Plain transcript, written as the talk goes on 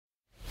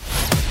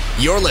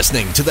You're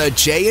listening to the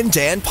Jay and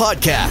Dan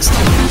Podcast.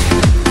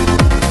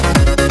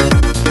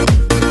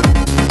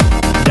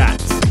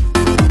 That's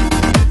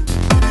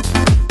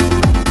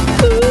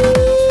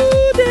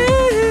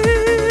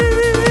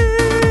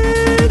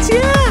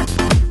yeah.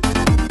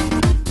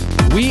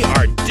 We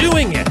are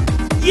doing it.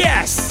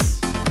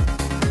 Yes.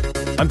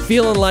 I'm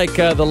feeling like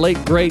the late,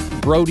 great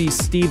Brody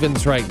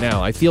Stevens right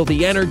now. I feel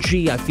the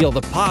energy. I feel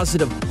the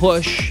positive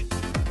push.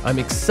 I'm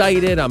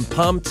excited. I'm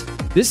pumped.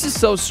 This is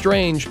so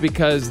strange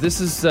because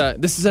this is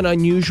an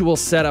unusual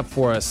setup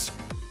for us.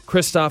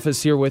 Christoph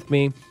is here with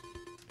me.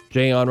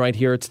 Jay on right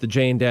here. It's the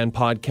Jay and Dan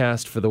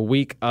podcast for the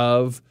week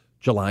of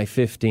July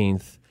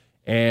 15th.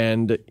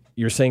 And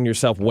you're saying to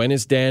yourself, when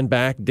is Dan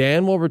back?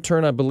 Dan will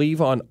return, I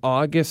believe, on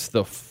August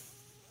the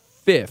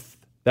 5th.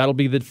 That'll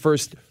be the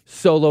first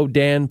solo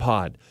Dan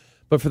pod.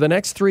 But for the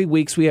next 3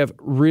 weeks, we have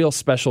real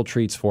special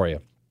treats for you.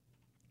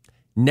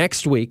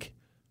 Next week,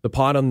 the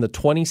pod on the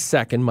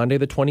 22nd, Monday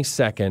the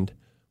 22nd,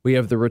 we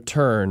have the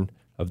return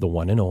of the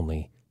one and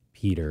only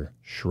Peter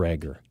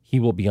Schrager. He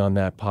will be on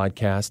that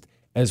podcast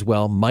as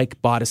well.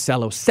 Mike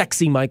Botticello,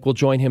 Sexy Mike, will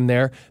join him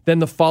there. Then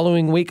the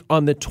following week,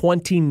 on the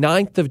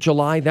 29th of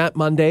July, that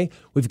Monday,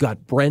 we've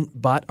got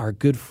Brent Butt, our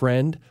good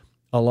friend,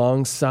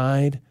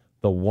 alongside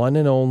the one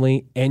and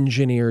only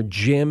engineer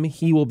Jim.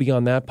 He will be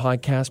on that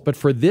podcast. But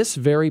for this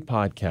very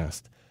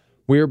podcast,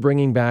 we are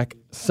bringing back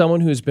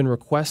someone who's been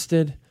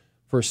requested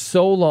for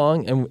so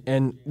long,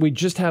 and we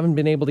just haven't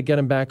been able to get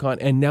him back on.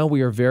 And now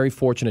we are very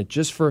fortunate,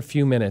 just for a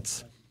few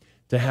minutes,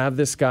 to have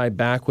this guy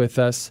back with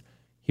us.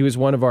 He was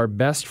one of our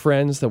best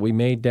friends that we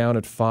made down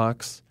at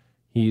Fox.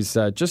 He's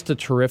just a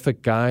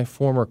terrific guy,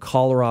 former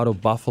Colorado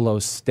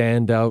Buffaloes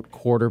standout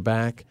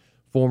quarterback,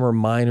 former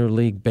minor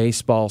league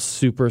baseball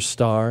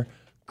superstar,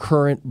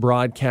 current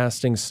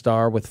broadcasting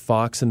star with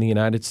Fox in the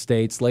United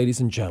States. Ladies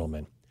and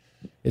gentlemen,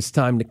 it's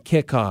time to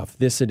kick off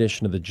this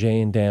edition of the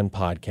Jay and Dan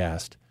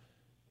podcast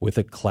with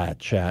a Klatt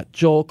chat.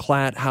 Joel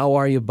Klatt, how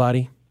are you,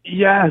 buddy?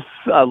 Yes,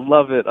 I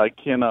love it. I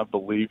cannot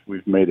believe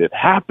we've made it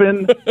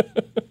happen.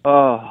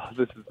 Oh,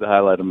 this is the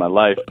highlight of my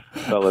life,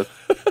 fellas.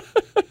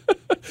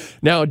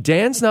 Now,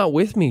 Dan's not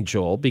with me,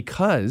 Joel,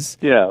 because...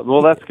 Yeah,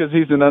 well, that's because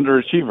he's an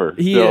underachiever.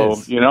 He so,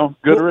 is.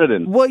 Good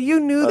riddance. Well, you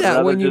knew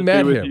that when you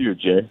met him. With you,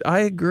 Jay. I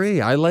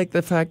agree. I like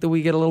the fact that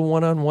we get a little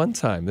one-on-one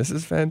time. This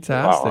is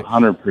fantastic.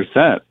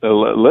 100%.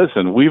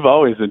 Listen, we've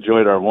always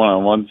enjoyed our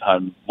one-on-one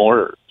time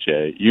more,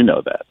 Jay. You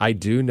know that. I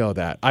do know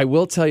that. I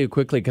will tell you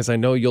quickly, because I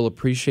know you'll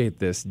appreciate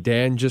this.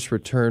 Dan just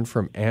returned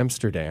from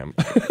Amsterdam.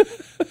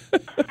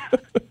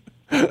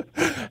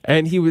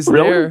 And he was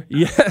there.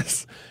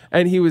 Yes.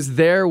 And he was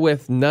there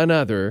with none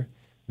other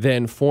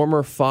than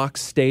former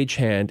Fox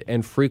stagehand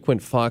and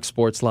frequent Fox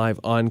Sports Live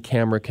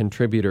on-camera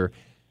contributor,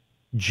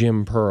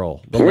 Jim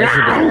Pearl. The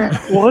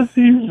legendary. Was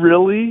he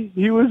really?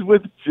 He was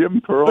with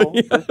Jim Pearl?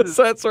 Yes,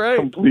 that's right.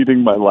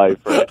 Completing my life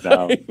right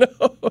now. I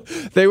know.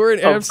 They were in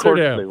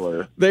Amsterdam. Of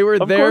course they were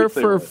there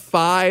for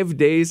 5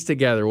 days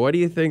together. What do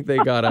you think they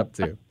got up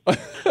to?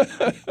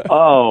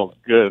 Oh,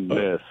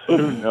 goodness.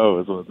 Who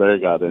knows what they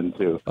got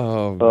into?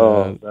 Oh, man.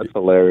 Oh, that's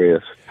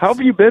hilarious. How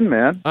have you been,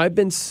 man? I've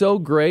been so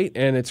great,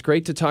 and it's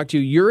great to talk to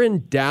you. You're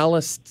in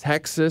Dallas,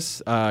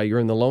 Texas. You're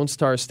in the Lone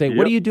Star State. Yep.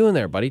 What are you doing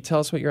there, buddy? Tell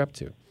us what you're up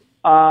to.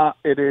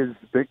 It is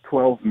Big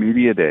 12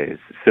 Media Days,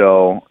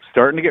 so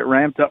starting to get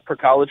ramped up for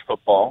college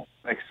football.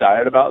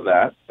 Excited about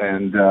that,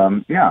 and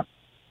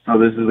so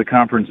this is the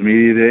Conference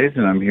Media Days,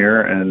 and I'm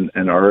here and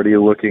already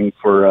looking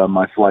for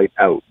my flight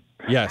out.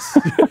 Yes.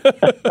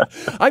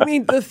 I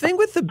mean, the thing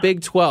with the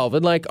Big 12,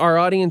 and like our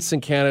audience in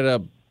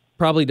Canada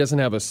probably doesn't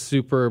have a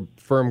super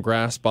firm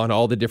grasp on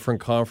all the different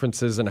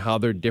conferences and how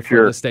they're different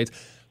in the states.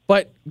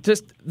 But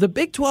just the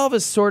Big 12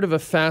 is sort of a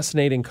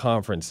fascinating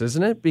conference,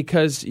 isn't it?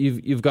 Because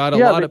you've got a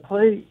lot of...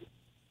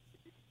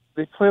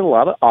 They play a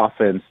lot of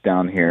offense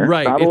down here.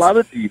 Right. Not a lot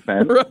of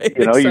defense. Right,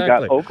 exactly. You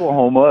got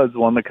Oklahoma has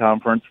won the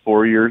conference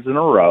 4 years in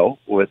a row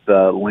with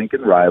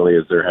Lincoln Riley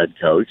as their head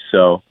coach.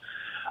 So,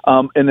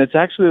 and it's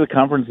actually the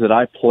conference that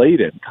I played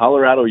in.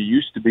 Colorado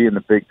used to be in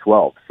the Big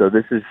 12. So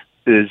this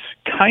is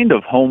kind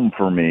of home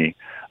for me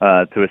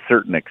to a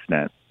certain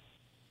extent.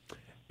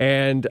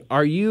 And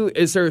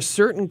is there a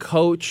certain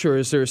coach or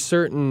is there a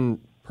certain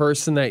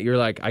person that you're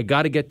like, I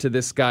got to get to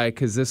this guy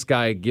because this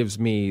guy gives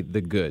me the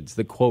goods,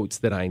 the quotes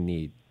that I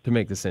need to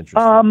make this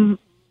interesting?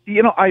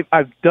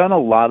 I've done a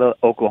lot of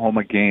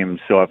Oklahoma games,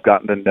 so I've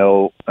gotten to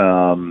know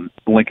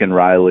Lincoln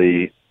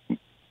Riley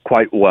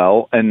quite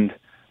well, and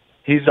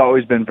he's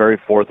always been very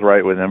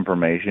forthright with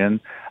information.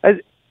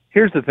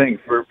 Here's the thing.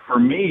 For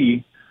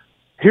me,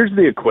 here's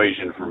the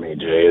equation for me,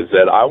 Jay, is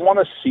that I want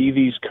to see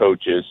these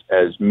coaches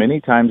as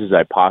many times as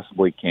I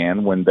possibly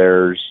can when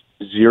there's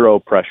zero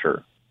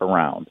pressure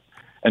around,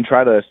 and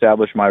try to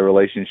establish my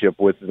relationship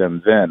with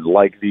them then,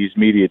 like these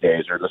media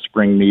days or the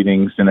spring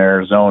meetings in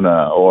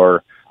Arizona,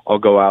 or I'll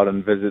go out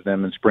and visit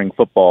them in spring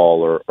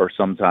football or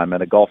sometime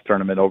at a golf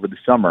tournament over the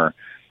summer,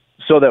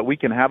 so that we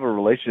can have a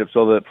relationship,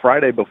 so that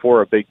Friday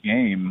before a big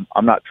game,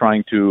 I'm not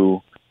trying to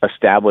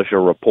establish a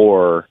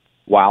rapport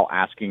while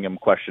asking him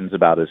questions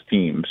about his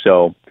team.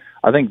 So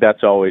I think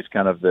that's always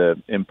kind of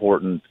the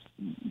important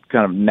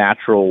kind of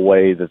natural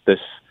way that this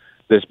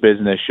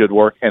business should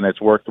work, and it's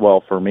worked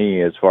well for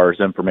me as far as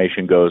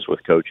information goes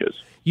with coaches.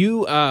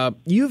 You've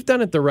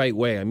done it the right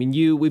way. I mean,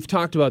 we've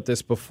talked about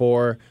this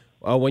before.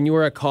 When you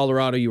were at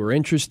Colorado, you were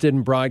interested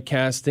in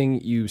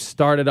broadcasting. You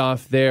started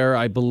off there.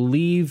 I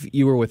believe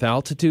you were with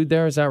Altitude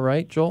there. Is that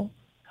right, Joel?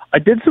 I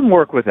did some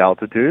work with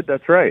Altitude.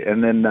 That's right.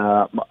 And then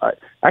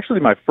actually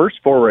my first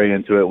foray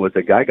into it was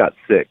a guy got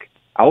sick.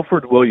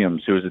 Alfred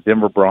Williams, who was a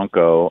Denver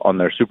Bronco on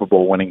their Super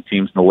Bowl winning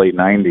teams in the late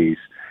 90s.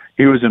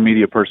 He was a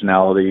media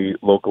personality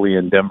locally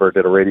in Denver,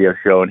 did a radio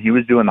show, and he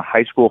was doing the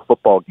high school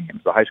football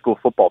games, the high school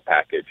football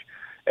package.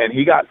 And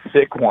he got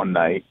sick one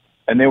night,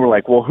 and they were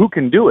like, well, who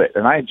can do it?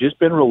 And I had just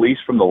been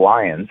released from the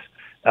Lions,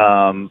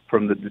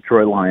 from the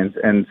Detroit Lions.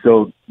 And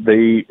so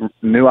they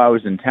knew I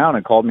was in town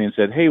and called me and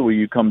said, hey, will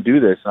you come do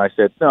this? And I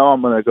said, no,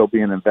 I'm going to go be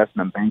an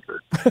investment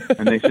banker.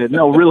 And they said,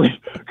 no, really,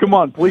 come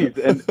on, please.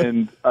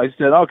 And I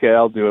said, okay,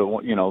 I'll do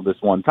it,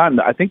 this one time.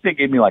 I think they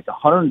gave me like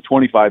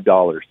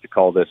 $125 to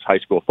call this high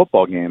school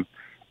football game.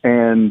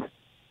 And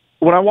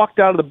when I walked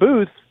out of the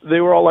booth,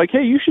 they were all like,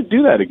 hey, you should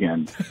do that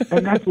again.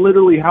 And that's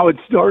literally how it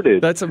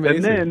started. That's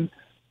amazing. And then,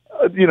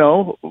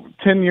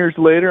 10 years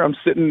later, I'm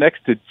sitting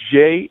next to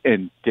Jay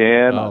and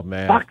Dan on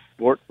Fox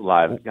Sports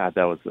Live. God,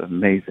 that was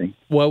amazing.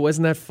 Well,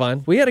 wasn't that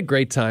fun? We had a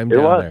great time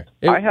down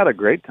there. I had a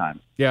great time.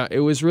 Yeah,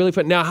 it was really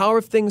fun. Now, how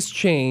have things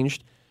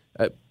changed?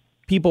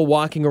 People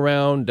walking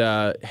around,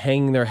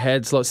 hanging their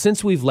heads low.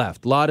 Since we've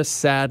left, a lot of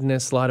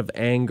sadness, a lot of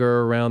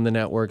anger around the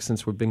network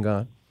since we've been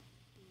gone.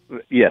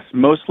 Yes,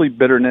 mostly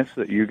bitterness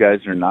that you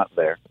guys are not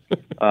there.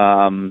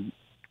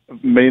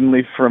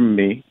 Mainly from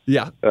me.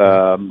 Yeah.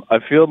 I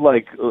feel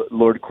like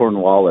Lord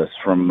Cornwallis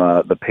from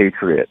The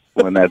Patriot,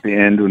 when at the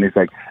end, when he's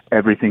like,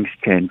 everything's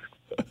changed.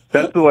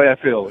 That's the way I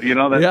feel.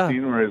 That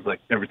scene where it's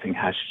like, everything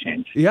has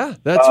changed. Yeah,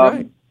 that's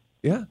right.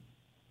 Yeah.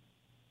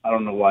 I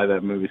don't know why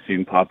that movie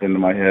scene popped into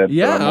my head.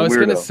 Yeah, I was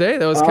going to say,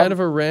 that was kind of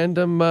a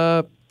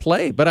random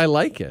play, but I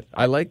like it.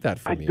 I like that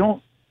from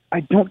you. I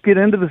don't get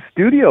into the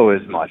studio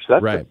as much.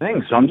 That's the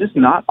thing. So I'm just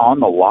not on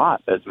the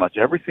lot as much.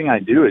 Everything I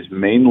do is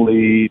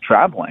mainly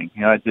traveling.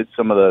 I did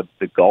some of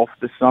the golf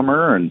this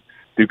summer and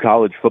do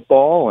college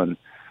football, and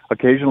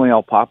occasionally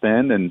I'll pop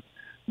in and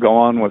go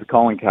on with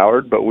Colin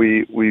Cowherd, but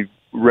we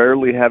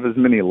rarely have as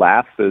many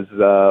laughs as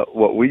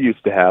what we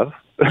used to have.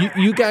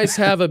 You guys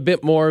have a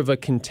bit more of a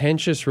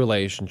contentious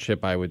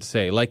relationship, I would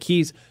say. Like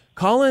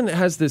Colin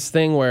has this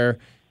thing where,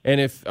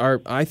 and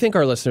I think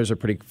our listeners are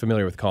pretty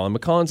familiar with Colin,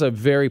 but Colin's a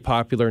very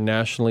popular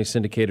nationally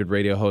syndicated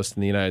radio host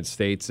in the United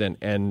States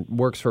and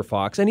works for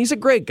Fox, and he's a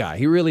great guy.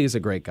 He really is a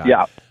great guy.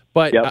 Yeah.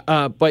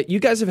 But you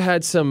guys have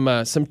had some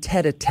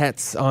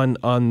tete-a-tetes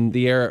on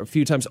the air a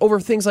few times over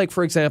things like,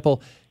 for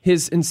example,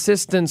 his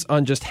insistence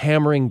on just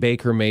hammering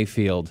Baker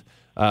Mayfield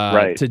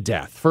to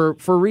death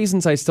for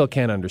reasons I still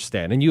can't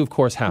understand, and you of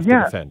course have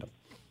to defend him.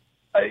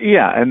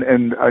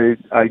 And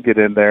I get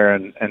in there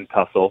and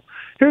tussle.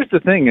 Here's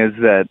the thing: is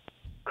that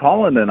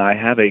Colin and I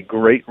have a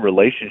great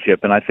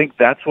relationship, and I think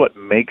that's what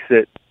makes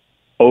it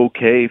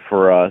okay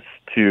for us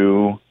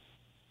to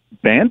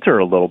banter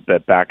a little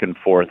bit back and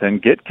forth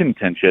and get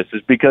contentious,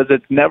 is because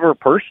it's never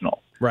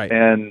personal. Right.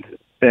 And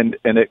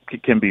it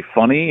can be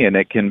funny and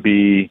it can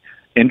be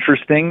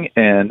interesting,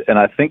 and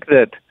I think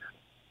that,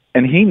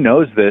 and he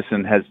knows this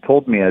and has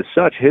told me as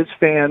such, his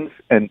fans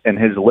and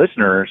his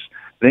listeners,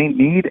 they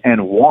need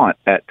and want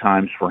at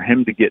times for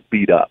him to get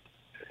beat up.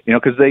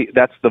 Because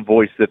that's the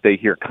voice that they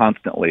hear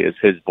constantly is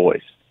his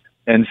voice.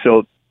 And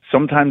so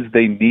sometimes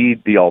they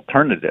need the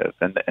alternative,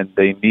 and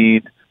they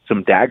need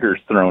some daggers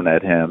thrown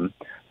at him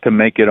to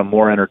make it a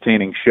more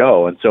entertaining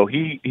show. And so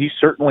he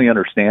certainly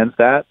understands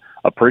that,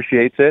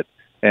 appreciates it,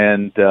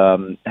 and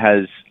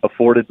has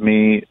afforded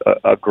me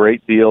a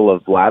great deal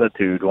of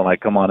latitude when I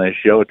come on his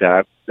show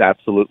to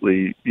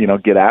absolutely,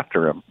 get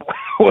after him,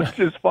 which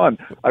is fun.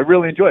 I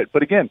really enjoy it.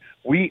 But again,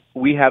 we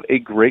have a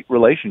great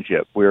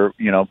relationship. We're,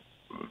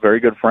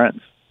 very good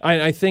friends.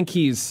 I think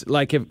he's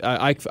like,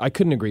 I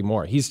couldn't agree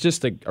more. He's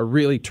just a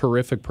really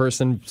terrific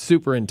person,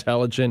 super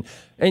intelligent,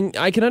 and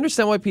I can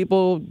understand why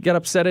people get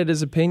upset at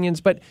his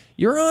opinions. But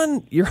you're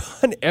on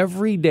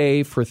every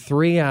day for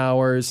 3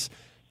 hours,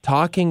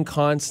 talking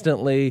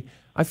constantly.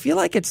 I feel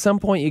like at some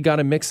point you got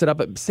to mix it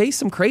up, say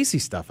some crazy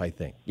stuff. I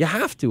think you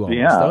have to, almost,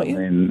 don't you?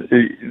 I mean,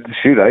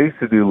 I used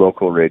to do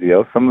local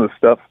radio. Some of the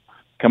stuff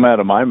come out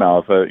of my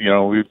mouth.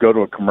 We'd go to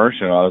a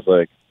commercial, and I was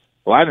like,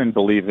 well, I didn't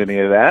believe any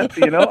of that.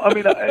 I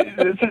mean,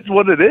 it's just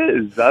what it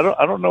is. I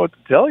don't know what to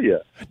tell you.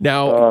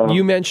 Now,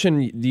 you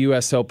mentioned the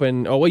U.S.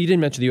 Open. Oh, well, you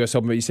didn't mention the U.S.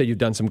 Open, but you said you've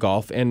done some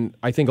golf, and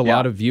I think a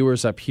lot of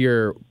viewers up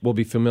here will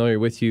be familiar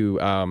with you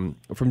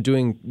from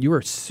doing. You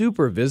were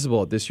super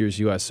visible at this year's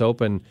U.S.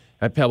 Open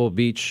at Pebble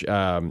Beach.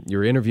 You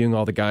were interviewing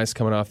all the guys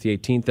coming off the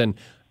 18th,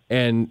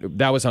 and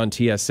that was on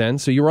TSN.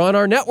 So you were on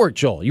our network,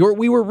 Joel.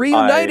 We were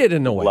reunited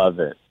in a way. I love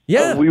it.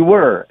 Yeah, we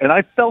were, and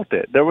I felt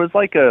it. There was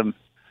like an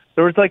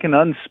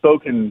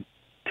unspoken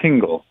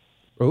tingle.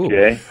 Ooh.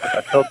 Jay.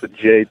 I felt the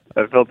Jay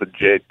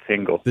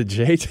tingle. The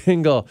Jay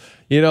tingle.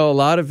 A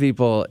lot of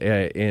people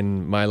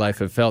in my life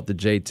have felt the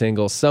Jay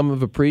tingle. Some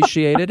have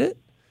appreciated it.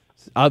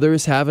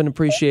 Others haven't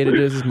appreciated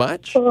it as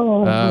much.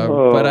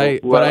 But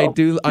I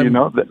do.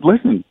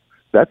 Listen,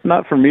 that's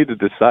not for me to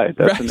decide.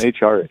 That's right.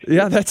 an HR issue.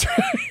 Yeah, that's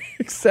right.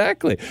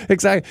 Exactly.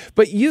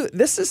 But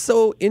this is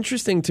so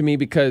interesting to me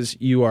because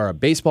you are a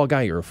baseball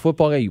guy, you're a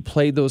football guy, you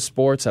played those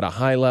sports at a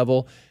high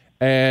level,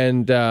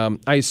 and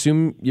I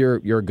assume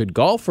you're a good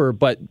golfer.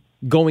 But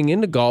going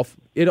into golf,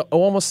 it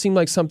almost seemed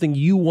like something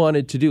you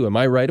wanted to do. Am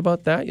I right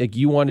about that? Like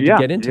you wanted to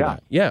get into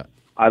that? Yeah.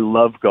 I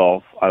love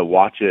golf. I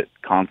watch it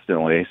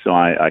constantly, so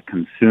I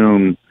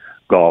consume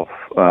golf.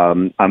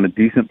 I'm a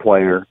decent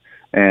player,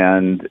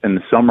 and in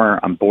the summer,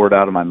 I'm bored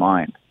out of my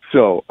mind.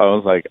 So I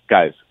was like,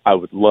 guys, I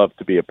would love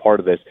to be a part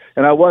of this.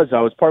 And I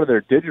was part of their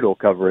digital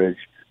coverage,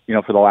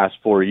 for the last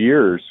 4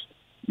 years,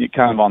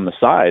 kind of on the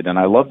side. And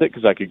I loved it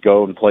because I could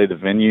go and play the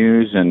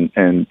venues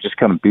and just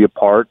kind of be a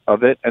part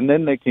of it. And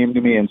then they came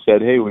to me and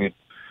said, hey, we'd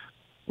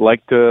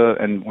like to,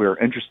 and we're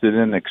interested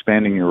in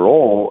expanding your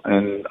role.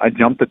 And I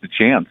jumped at the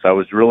chance. I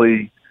was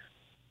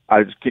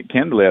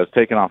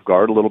taken off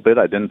guard a little bit.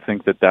 I didn't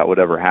think that would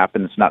ever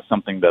happen. It's not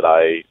something that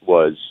I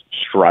was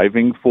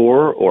striving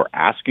for or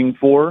asking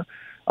for.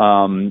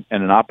 And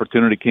an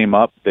opportunity came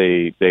up.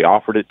 They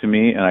offered it to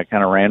me, and I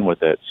kind of ran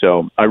with it.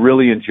 So I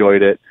really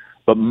enjoyed it.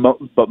 But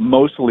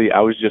mostly,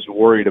 I was just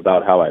worried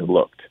about how I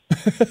looked.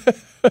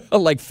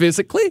 Like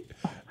physically?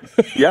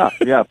 Yeah,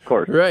 of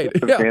course. Right.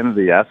 The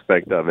vanity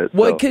aspect of it.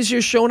 Well, because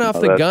you're showing off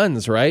the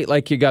guns, right?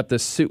 Like you got the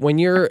suit. When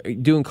you're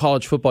doing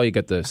college football, you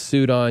got the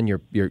suit on.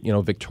 Your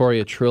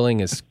Victoria Trilling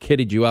has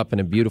kitted you up in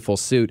a beautiful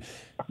suit.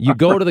 You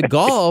go to the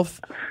golf,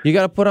 you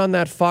got to put on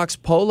that Fox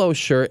Polo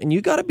shirt, and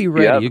you got to be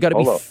ready. You got to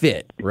be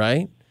fit,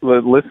 right?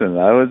 Listen,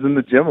 I was in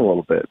the gym a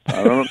little bit.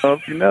 I don't know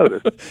if you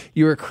noticed.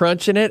 You were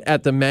crunching it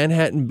at the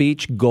Manhattan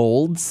Beach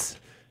Golds.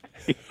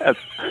 Yes,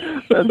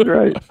 that's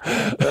right.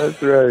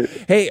 That's right.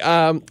 Hey,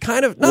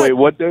 Wait,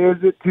 what day is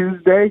it?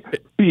 Tuesday?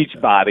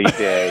 Beachbody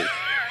Day.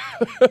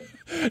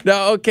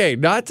 Now, okay,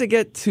 not to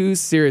get too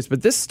serious,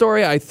 but this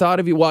story, I thought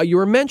of you while you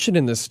were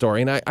mentioning this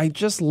story, and I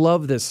just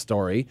love this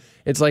story.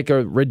 It's like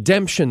a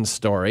redemption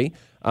story.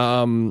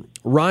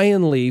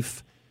 Ryan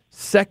Leaf,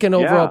 second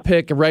overall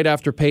pick right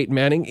after Peyton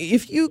Manning.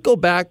 If you go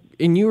back,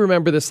 and you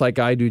remember this like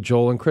I do,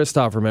 Joel, and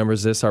Christoph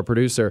remembers this, our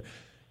producer,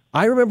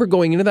 I remember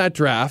going into that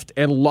draft,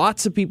 and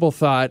lots of people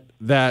thought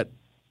that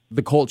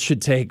the Colts should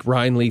take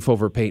Ryan Leaf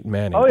over Peyton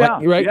Manning. Oh, yeah.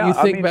 Right? Yeah. You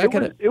think back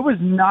at it? It was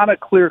not a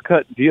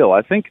clear-cut deal.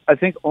 I think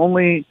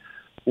only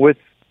with,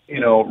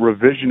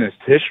 revisionist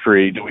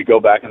history do we go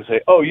back and say,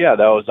 oh, yeah,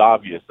 that was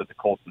obvious that the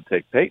Colts would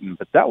take Peyton.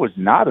 But that was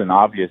not an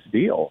obvious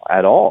deal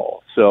at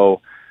all. So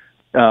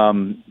he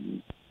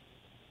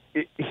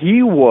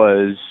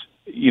was,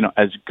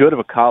 as good of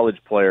a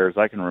college player as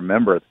I can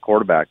remember at the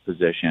quarterback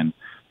position.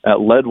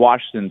 Led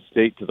Washington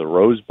State to the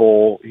Rose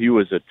Bowl. He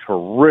was a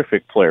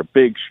terrific player,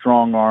 big,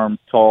 strong arm,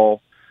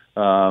 tall.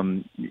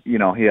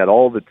 He had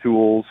all the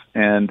tools,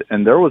 and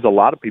there was a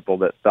lot of people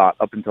that thought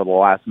up until the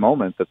last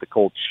moment that the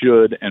Colts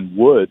should and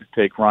would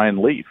take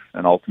Ryan Leaf,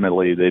 and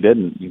ultimately they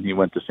didn't. He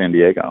went to San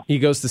Diego. He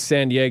goes to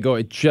San Diego.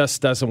 It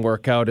just doesn't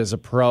work out as a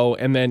pro,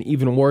 and then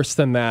even worse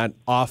than that,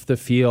 off the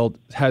field,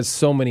 has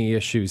so many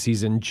issues.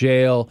 He's in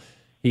jail.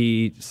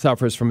 He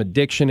suffers from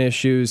addiction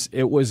issues.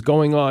 It was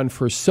going on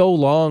for so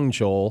long,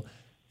 Joel,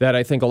 that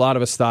I think a lot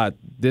of us thought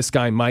this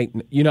guy might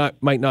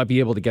not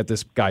be able to get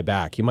this guy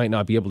back. You might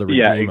not be able to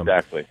redeem him. Yeah,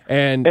 exactly.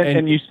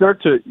 And you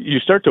start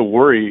to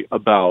worry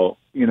about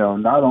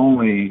not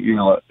only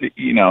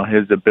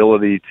his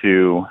ability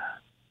to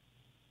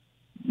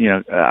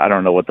I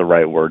don't know what the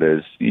right word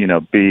is,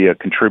 be a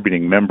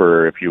contributing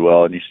member, if you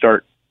will, and you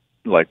start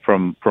like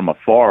from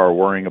afar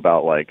worrying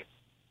about like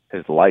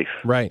his life.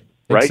 Right.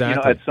 Right,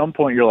 exactly. At some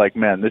point you're like,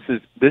 man, this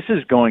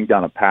is going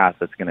down a path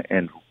that's going to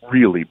end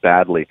really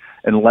badly,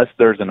 unless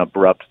there's an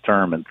abrupt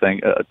turn, and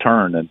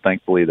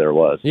thankfully there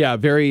was. Yeah,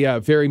 very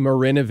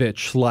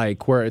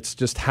Marinovich-like, where it's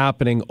just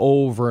happening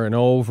over and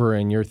over,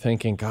 and you're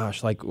thinking,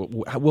 gosh, like,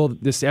 will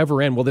this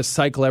ever end? Will this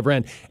cycle ever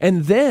end?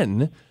 And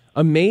then,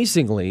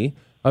 amazingly,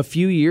 a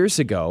few years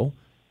ago,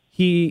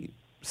 he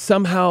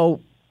somehow,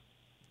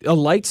 a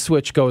light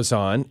switch goes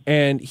on,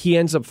 and he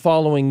ends up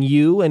following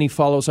you, and he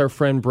follows our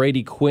friend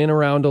Brady Quinn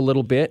around a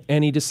little bit,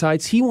 and he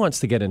decides he wants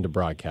to get into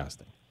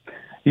broadcasting.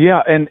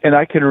 Yeah, and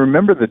I can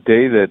remember the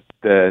day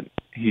that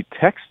he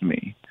texted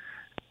me,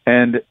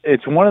 and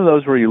it's one of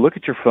those where you look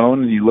at your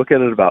phone and you look at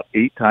it about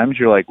 8 times,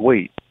 you're like,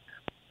 wait,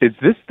 is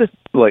this the,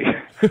 like,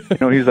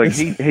 he's like,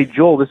 hey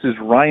Joel, this is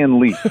Ryan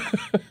Leaf,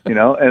 and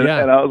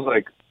I was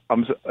like,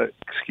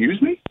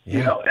 excuse me?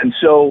 Yeah. And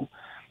so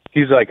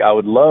he's like, I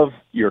would love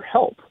your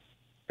help.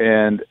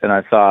 And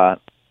I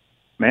thought,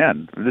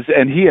 man,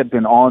 and he had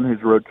been on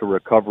his road to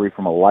recovery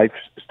from a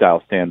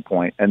lifestyle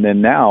standpoint. And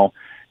then now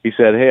he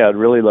said, hey, I'd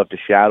really love to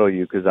shadow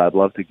you because I'd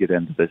love to get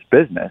into this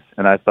business.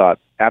 And I thought,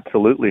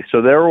 absolutely.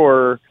 So there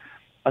were,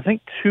 I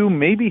think, 2,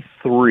 maybe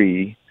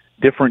 3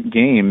 different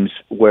games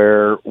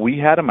where we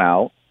had him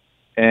out,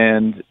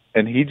 and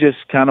he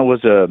just kind of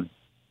was a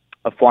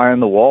fly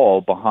on the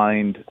wall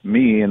behind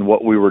me and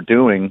what we were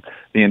doing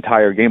the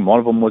entire game. One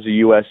of them was a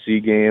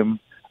USC game.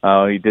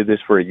 He did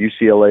this for a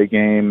UCLA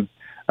game.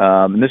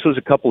 And this was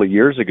a couple of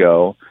years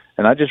ago,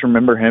 and I just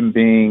remember him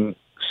being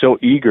so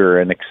eager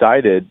and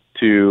excited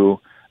to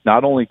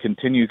not only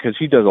continue, because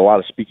he does a lot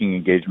of speaking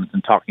engagements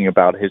and talking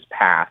about his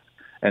path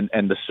and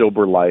the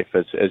sober life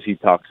as he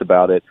talks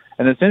about it.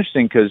 And it's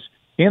interesting because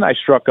he and I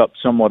struck up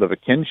somewhat of a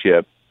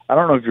kinship. I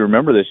don't know if you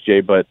remember this, Jay,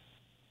 but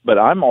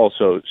I'm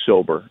also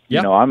sober.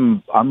 Yep. You know,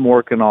 I'm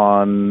working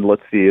on,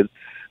 let's see, it's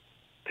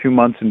 2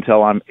 months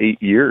until I'm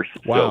 8 years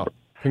sober.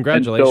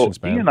 Congratulations,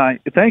 so man. He and I,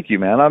 thank you,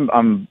 man.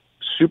 I'm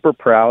super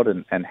proud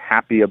and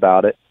happy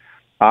about it,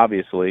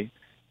 obviously.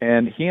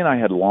 And he and I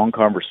had long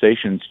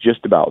conversations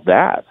just about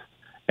that.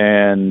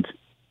 And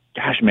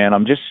gosh, man,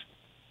 I'm just,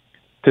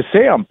 to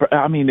say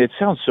I mean, it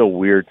sounds so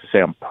weird to say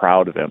I'm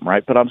proud of him,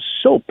 right? But I'm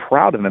so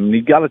proud of him. And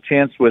he got a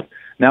chance with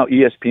now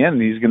ESPN,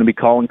 and he's going to be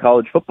calling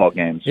college football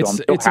games. So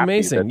it's happy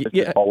amazing. That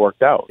this all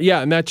worked out.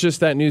 Yeah, and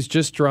that news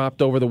just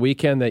dropped over the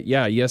weekend that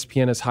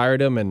ESPN has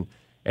hired him,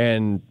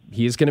 and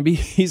he's going to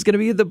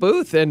be at the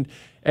booth, and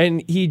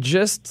he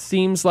just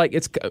seems like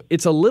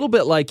it's a little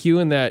bit like you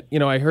in that, you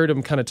know, I heard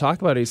him kind of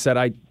talk about it. He said,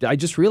 I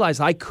just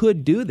realized I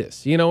could do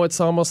this. You know, it's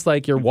almost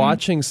like you're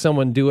watching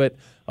someone do it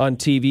on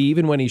TV,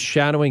 even when he's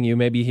shadowing you.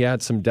 Maybe he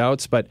had some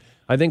doubts, but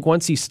I think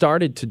once he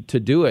started to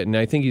do it, and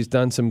I think he's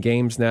done some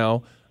games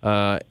now,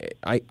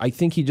 I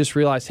think he just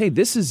realized, hey,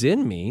 this is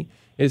in me.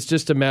 It's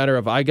just a matter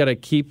of I got to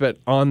keep it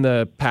on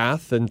the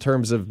path in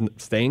terms of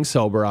staying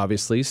sober,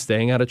 obviously,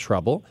 staying out of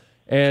trouble.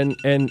 And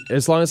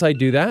as long as I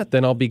do that,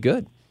 then I'll be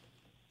good.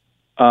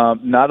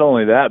 Not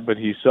only that, but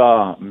he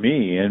saw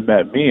me and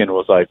met me and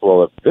was like,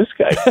 well, if this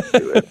guy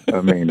can do it,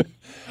 I mean,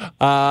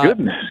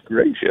 goodness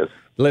gracious.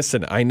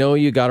 Listen, I know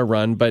you got to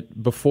run,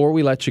 but before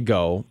we let you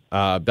go,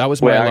 that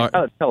was my alarm. I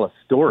got to tell a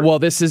story. Well,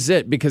 this is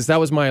it, because that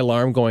was my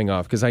alarm going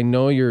off, because I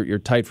know you're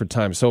tight for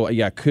time. So,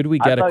 yeah, could we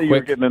get a quick... I thought you were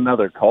getting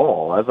another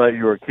call. I thought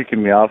you were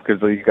kicking me off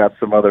because you got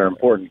some other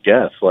important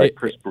guests, like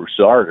Chris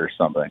Broussard or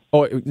something.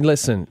 Oh,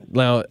 listen,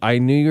 now, I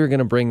knew you were going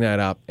to bring that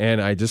up, and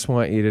I just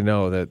want you to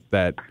know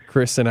that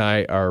Chris and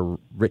I are...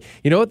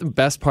 You know what the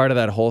best part of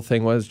that whole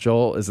thing was,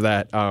 Joel, is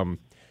that I'm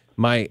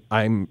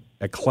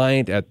a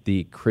client at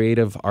the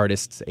Creative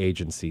Artists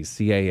Agency,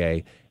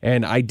 CAA,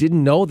 and I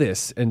didn't know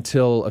this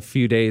until a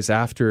few days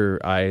after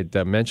I had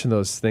mentioned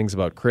those things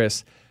about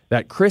Chris,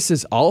 that Chris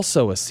is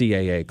also a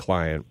CAA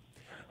client.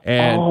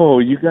 And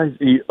you guys,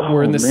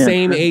 we're in the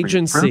same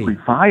agency.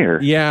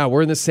 Fire. Yeah,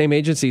 we're in the same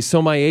agency.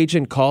 So my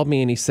agent called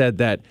me and he said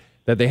that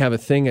they have a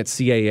thing at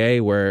CAA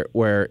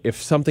where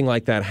if something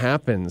like that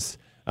happens,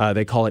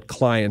 they call it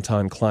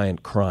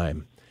client-on-client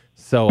crime.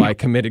 So I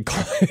committed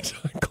client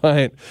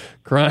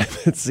crime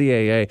at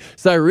CAA.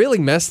 So I really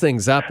messed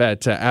things up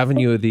at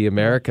Avenue of the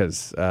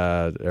Americas,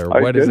 or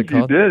what is it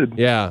called? You did.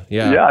 Yeah.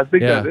 Yeah, I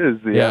think that is.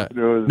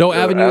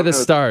 Avenue of the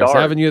Stars.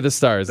 Avenue of the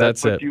Stars.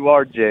 That's what it. You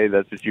are, Jay.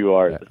 That's what you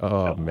are.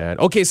 Oh, man.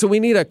 Okay, so we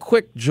need a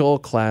quick Joel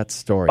Klatt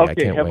story. Okay, I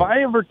can't have wait.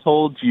 I ever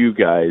told you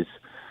guys?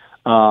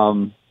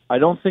 I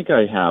don't think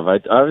I have. I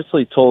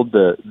obviously told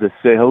the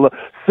say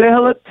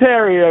hello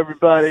Terry,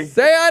 everybody.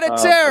 Say hi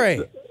to Terry.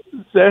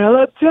 Say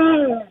hello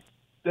Terry.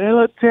 Say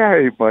hello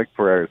Terry. Mike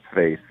Pereira's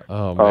face.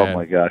 Oh, man. Oh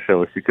my gosh, I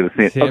wish you could have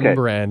seen it. Tim Okay,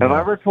 Brandon. have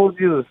I ever told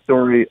you the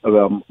story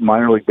about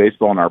minor league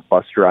baseball and our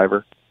bus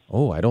driver?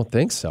 Oh, I don't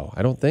think so.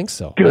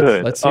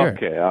 Good. Let's hear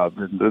it.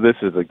 Okay, this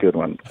is a good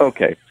one.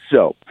 Okay,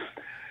 so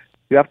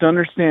you have to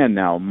understand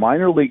now,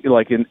 minor league,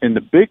 like in the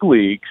big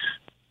leagues,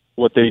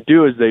 what they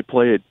do is they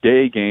play a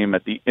day game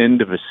at the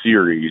end of a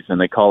series,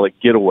 and they call it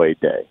getaway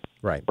day.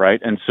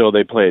 Right? And so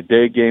they play a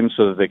day game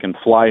so that they can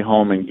fly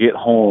home and get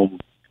home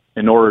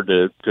in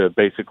order to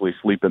basically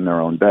sleep in their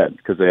own bed,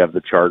 because they have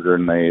the charter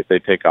and they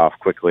take off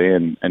quickly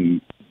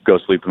and go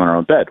sleep in their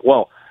own bed.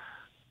 Well,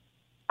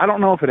 I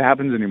don't know if it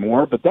happens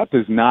anymore, but that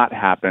does not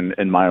happen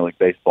in minor league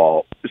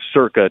baseball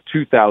circa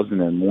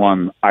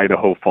 2001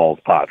 Idaho Falls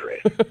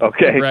Padres.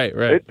 Okay? Right.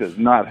 It does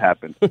not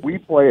happen. We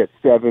play at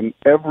 7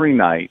 every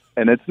night,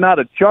 and it's not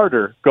a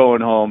charter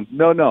going home.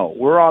 No,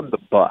 we're on the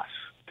bus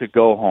to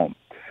go home.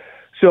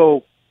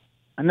 So,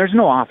 and there's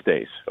no off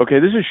days. Okay,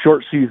 this is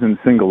short season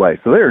single A,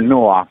 so there are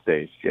no off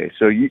days, Jay.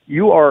 So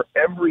you are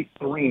every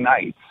 3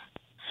 nights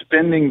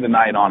spending the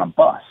night on a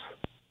bus.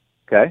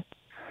 Okay?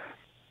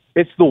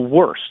 It's the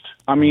worst.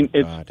 I mean,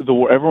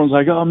 everyone's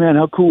like, oh, man,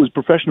 how cool is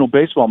professional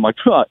baseball? I'm like,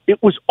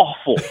 it was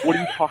awful. What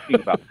are you talking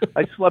about?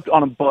 I slept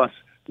on a bus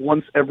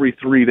once every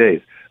 3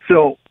 days.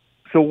 So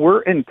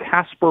we're in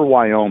Casper,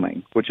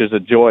 Wyoming, which is a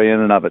joy in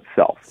and of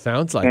itself.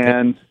 Sounds like it.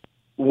 And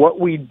what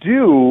we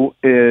do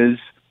is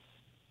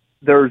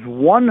there's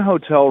one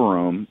hotel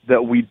room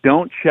that we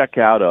don't check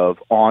out of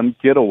on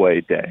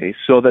getaway day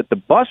so that the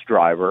bus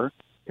driver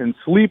can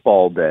sleep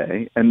all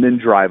day and then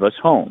drive us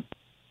home.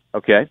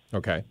 Okay?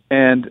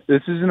 And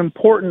this is an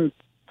important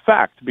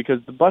fact because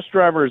the bus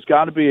driver has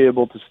got to be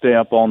able to stay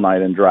up all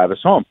night and drive us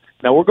home.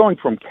 Now, we're going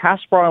from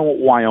Casper,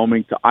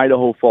 Wyoming to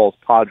Idaho Falls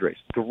Padres,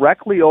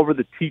 directly over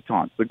the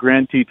Tetons, the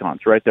Grand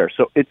Tetons right there.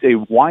 So it's a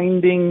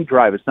winding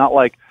drive. It's not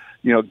like,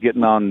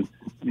 getting on,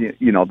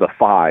 the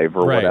 5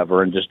 or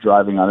whatever and just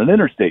driving on an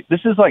interstate.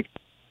 This is like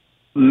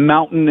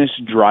mountainous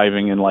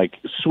driving and like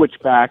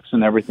switchbacks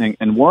and everything.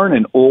 And we're in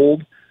an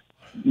old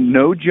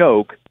no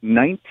joke,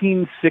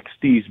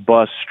 1960s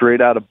bus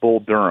straight out of Bull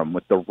Durham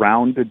with the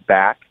rounded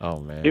back. Oh,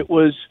 man. It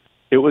was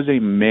a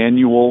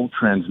manual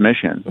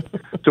transmission.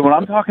 So when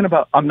I'm talking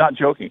about, I'm not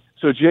joking.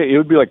 So Jay, it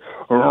would be like,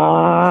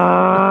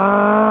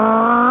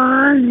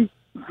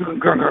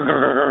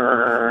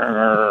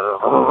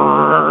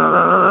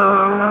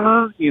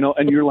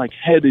 and your like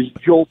head is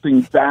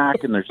jolting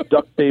back, and there's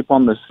duct tape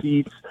on the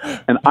seats.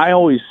 And I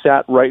always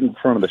sat right in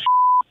front of the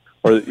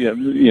or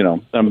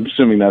I'm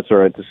assuming that's all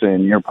right to say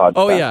in your podcast.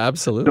 Oh yeah,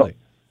 absolutely. So,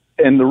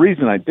 and the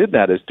reason I did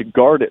that is to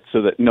guard it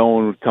so that no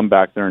one would come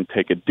back there and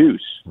take a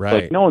deuce. Right.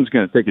 Like no one's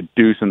going to take a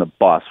deuce in the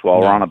bus while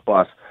we're on a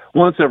bus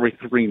once every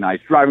 3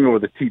 nights driving over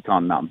the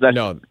Teton Mountains.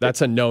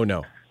 That's a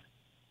no-no.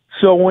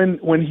 So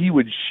when he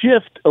would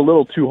shift a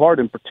little too hard,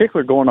 in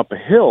particular going up a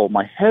hill,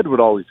 my head would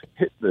always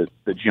hit the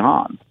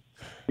john.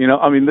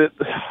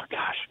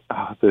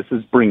 This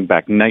is bringing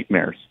back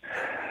nightmares.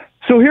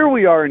 So here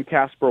we are in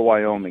Casper,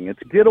 Wyoming.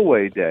 It's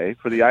getaway day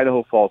for the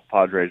Idaho Falls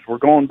Padres. We're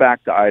going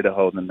back to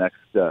Idaho the next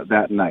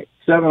that night.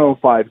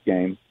 7:05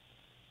 game.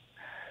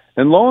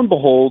 And lo and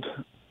behold,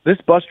 this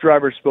bus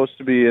driver is supposed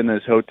to be in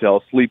his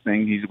hotel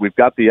sleeping. We've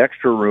got the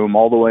extra room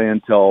all the way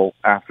until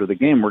after the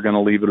game. We're going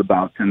to leave at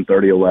about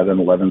 10:30,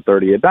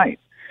 11:30 at night.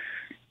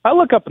 I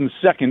look up in the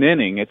second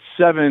inning. It's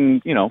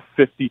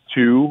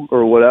 7:52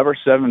 or whatever,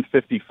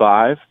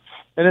 7:55.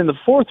 And in the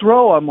fourth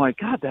row, I'm like,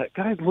 God, that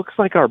guy looks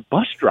like our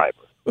bus driver.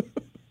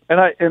 And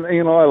I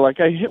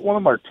hit one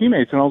of our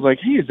teammates, and I was like,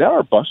 hey, is that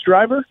our bus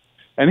driver?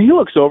 And he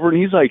looks over, and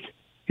he's like,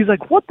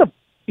 what the?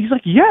 He's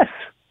like, yes.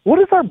 What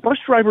is our bus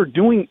driver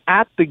doing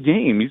at the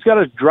game? He's got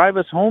to drive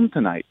us home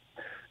tonight.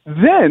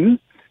 Then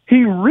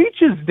he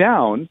reaches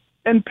down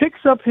and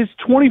picks up his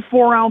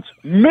 24-ounce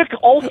Mick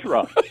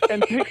Ultra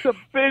and takes a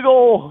big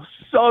old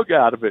sug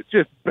out of it.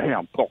 Just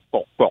bam, boom,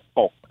 boom, boom,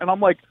 boom. And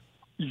I'm like,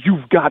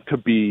 you've got to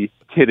be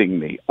kidding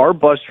me. Our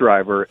bus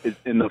driver is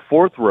in the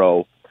fourth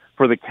row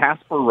for the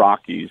Casper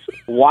Rockies,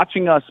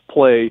 watching us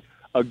play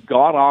a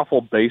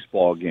god-awful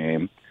baseball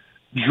game,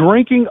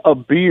 drinking a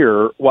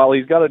beer while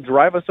he's got to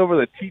drive us over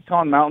the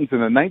Teton Mountains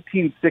in a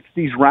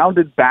 1960s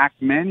rounded-back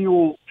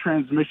manual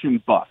transmission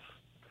bus.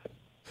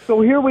 So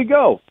here we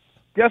go.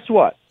 Guess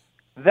what?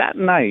 That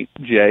night,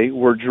 Jay,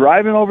 we're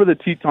driving over the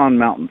Teton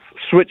Mountains,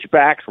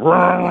 switchbacks,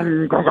 my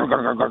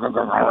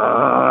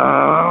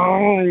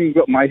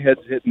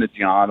head's hitting the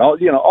john, all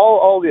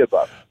the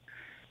above.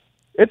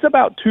 It's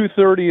about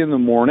 2:30 in the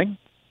morning.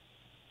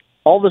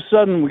 All of a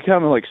sudden, we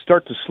kind of like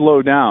start to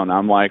slow down.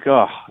 I'm like,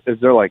 oh, is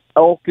there like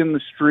elk in the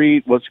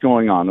street? What's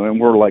going on? And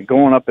we're like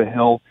going up a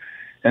hill.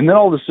 And then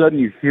all of a sudden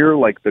you hear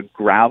like the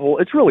gravel.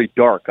 It's really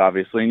dark,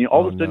 obviously. And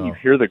all of a sudden you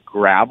hear the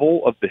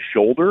gravel of the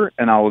shoulder.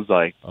 And I was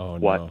like,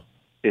 what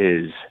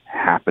is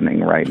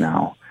happening right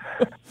now?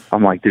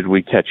 I'm like, did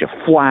we catch a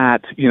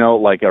flat?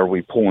 Are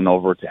we pulling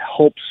over to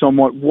help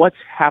someone? What's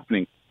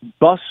happening?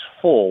 Bus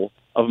full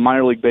of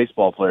minor league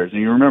baseball players. And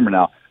you remember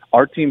now,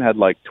 our team had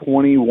like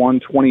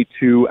 21,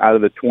 22 out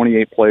of the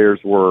 28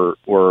 players were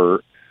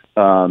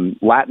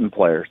Latin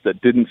players that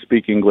didn't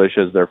speak English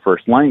as their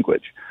first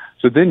language.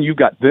 So then you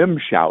got them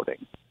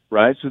shouting,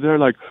 right? So they're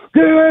like,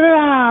 "Get it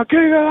out,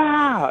 get it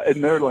out!"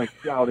 And they're like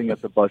shouting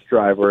at the bus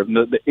driver. And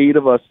the 8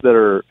 of us that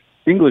are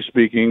English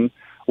speaking,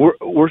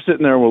 we're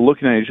sitting there and we're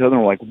looking at each other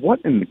and we're like,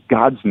 what in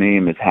God's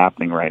name is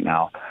happening right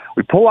now?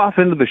 We pull off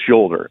into the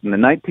shoulder in the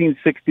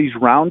 1960s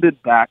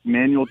rounded back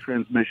manual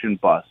transmission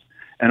bus,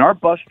 and our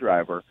bus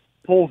driver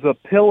pulls a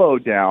pillow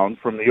down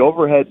from the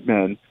overhead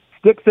bin,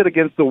 sticks it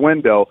against the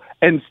window,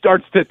 and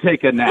starts to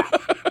take a nap.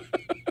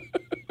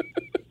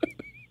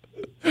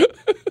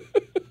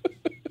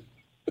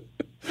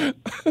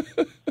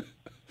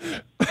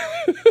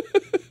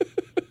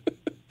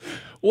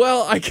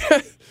 Well,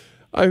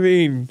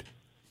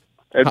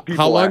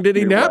 how long did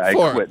he nap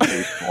for? I quit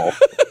baseball.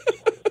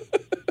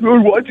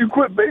 Dude, why'd you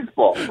quit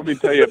baseball? Let me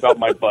tell you about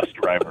my bus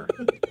driver.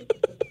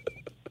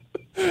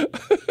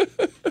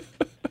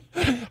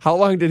 How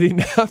long did he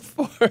nap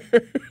for?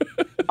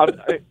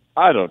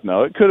 I don't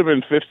know. It could have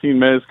been 15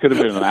 minutes, could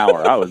have been an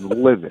hour. I was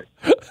livid.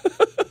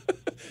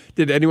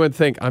 Did anyone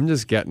think, I'm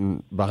just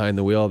getting behind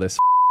the wheel of this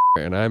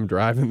and I'm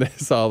driving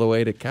this all the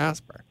way to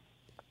Casper?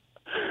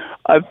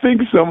 I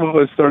think some of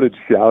us started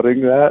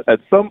shouting that at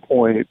some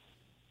point,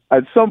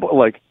 some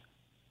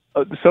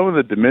of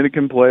the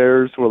Dominican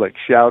players were like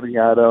shouting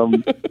at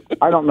him.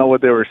 I don't know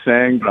what they were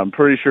saying, but I'm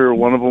pretty sure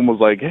one of them was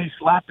like, "Hey,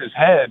 slap his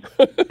head,"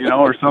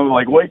 or something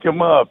like, "Wake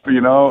him up,"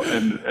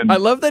 And I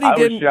love that he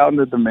didn't was shouting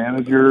at the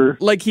manager.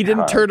 Like he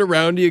didn't turn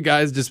around to you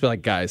guys, just be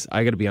like, "Guys,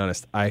 I got to be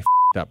honest, I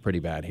f***ed up pretty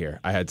bad here.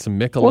 I had some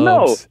Michelobes." Well,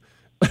 no.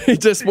 He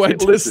just went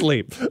to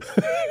sleep.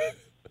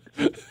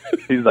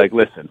 He's like,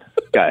 "Listen,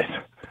 guys,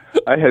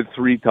 I had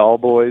 3 tall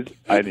boys.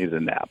 I need a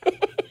nap."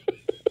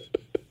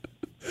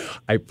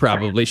 I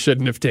probably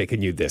shouldn't have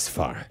taken you this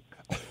far.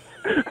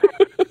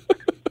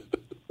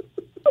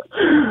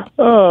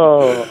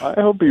 Oh, I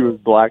hope he was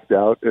blacked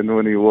out, and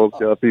when he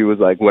woke up, he was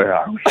like, "Where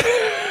are we?"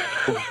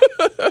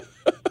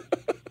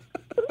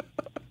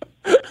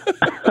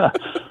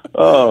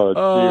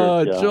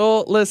 Oh, dear God.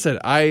 Joel, listen,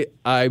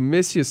 I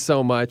miss you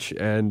so much,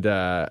 and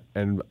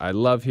I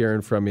love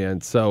hearing from you.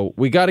 And so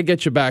we got to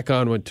get you back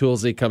on when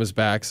Toolsy comes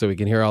back so we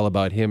can hear all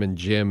about him and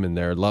Jim and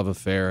their love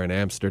affair in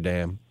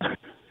Amsterdam.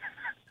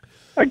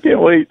 I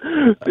can't wait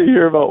to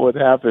hear about what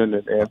happened in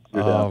Amsterdam.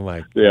 Oh,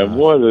 my God. Yeah,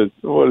 what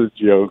a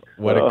joke.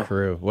 What a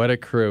crew. What a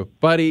crew.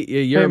 Buddy,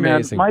 you're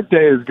amazing. Man, my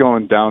day is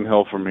going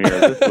downhill from here.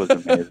 This was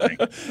amazing.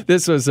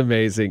 This was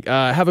amazing.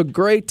 Have a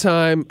great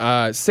time.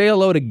 Say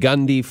hello to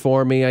Gundy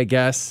for me, I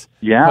guess.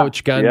 Yeah.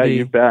 Coach Gundy. Yeah,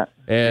 you bet.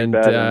 And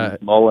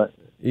mullet.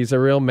 He's a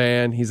real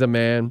man. He's a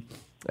man.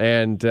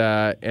 And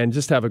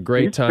just have a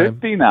great time. He's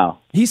 50 now.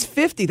 He's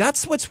 50.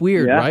 That's what's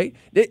weird, right?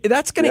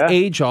 That's going to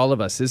age all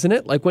of us, isn't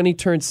it? Like when he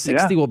turns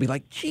 60, we'll be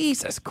like,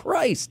 Jesus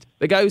Christ.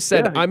 The guy who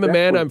said, I'm a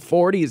man, I'm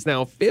 40 is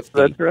now 50.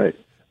 That's right.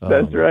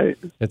 That's right.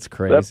 It's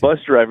crazy. That bus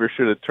driver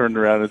should have turned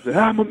around and said,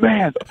 I'm a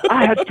man.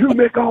 I had 2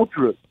 Mick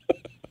Ultras.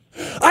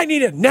 I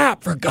need a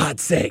nap, for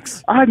God's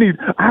sakes. I need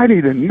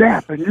a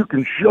nap, and you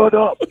can shut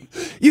up.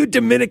 You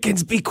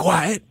Dominicans be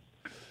quiet,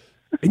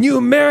 and you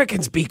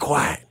Americans be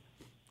quiet.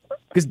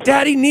 Because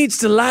Daddy needs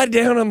to lie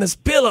down on this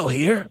pillow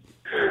here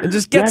and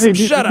just get some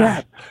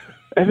shut-eye.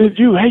 And then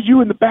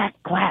you in the back,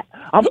 Klatt.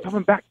 I'm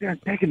coming back there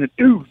and taking a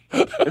deuce.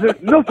 And there's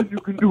nothing you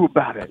can do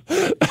about it.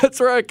 That's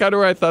kind of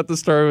where I thought the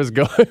story was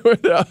going,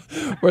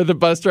 where the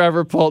bus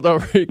driver pulled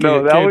over.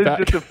 No, that was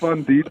just a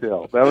fun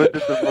detail. That was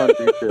just a fun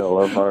detail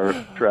of our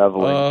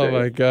traveling day.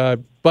 My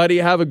God. Buddy,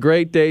 have a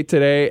great day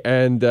today,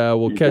 and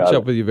we'll catch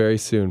up with you very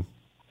soon.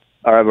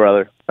 All right,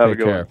 brother. Have a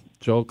good care. one.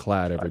 Joel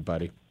Klatt,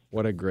 everybody.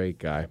 What a great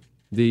guy.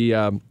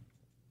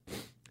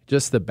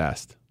 Just the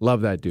best. Love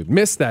that dude.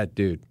 Miss that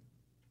dude.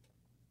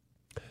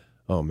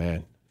 Oh,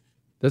 man.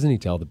 Doesn't he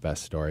tell the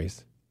best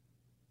stories?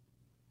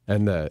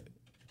 And the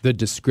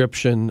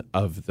description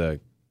of the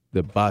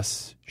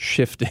bus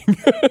shifting.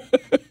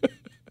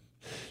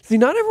 See,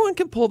 not everyone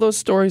can pull those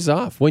stories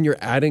off. When you're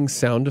adding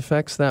sound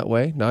effects that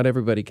way, not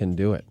everybody can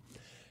do it.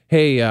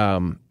 Hey,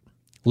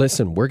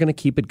 listen, we're going to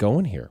keep it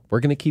going here. We're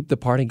going to keep the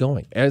party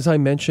going. As I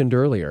mentioned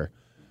earlier,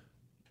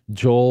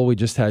 Joel, we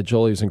just had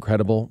Joel. He was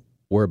incredible.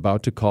 We're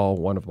about to call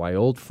one of my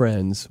old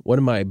friends, one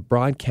of my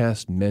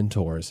broadcast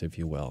mentors, if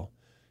you will,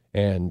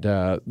 and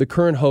the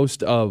current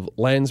host of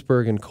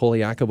Landsberg and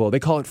Koliakovo. They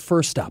call it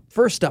First Up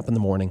in the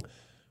morning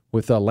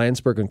with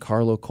Landsberg and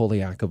Carlo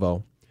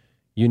Koliakovo.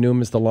 You knew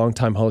him as the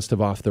longtime host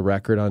of Off the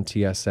Record on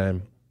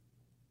TSN.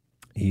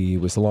 He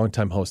was the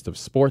longtime host of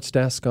Sports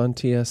Desk on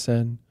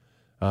TSN,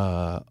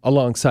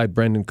 alongside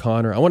Brendan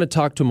Connor. I want to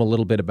talk to him a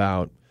little bit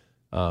about,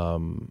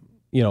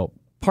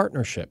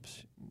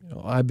 partnerships.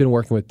 I've been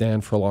working with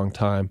Dan for a long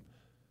time.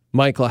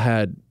 Michael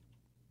had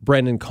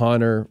Brendan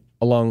Connor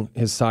along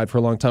his side for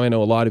a long time. I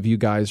know a lot of you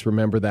guys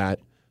remember that.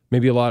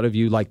 Maybe a lot of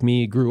you, like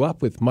me, grew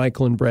up with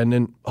Michael and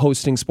Brendan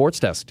hosting Sports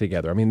Desk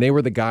together. I mean, they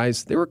were the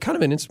guys, they were kind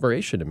of an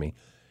inspiration to me.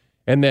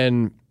 And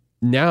then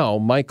now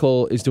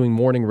Michael is doing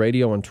morning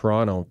radio in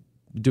Toronto,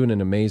 doing an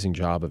amazing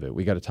job of it.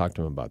 We got to talk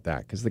to him about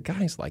that because the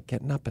guy's like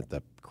getting up at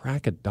the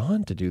crack of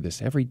dawn to do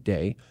this every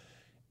day.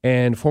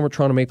 And former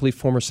Toronto Maple Leaf,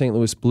 former St.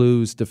 Louis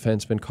Blues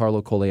defenseman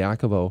Carlo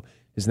Koliakovo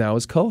is now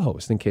his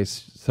co-host. In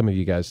case some of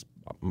you guys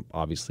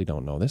obviously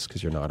don't know this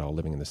because you're not all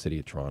living in the city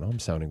of Toronto. I'm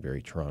sounding very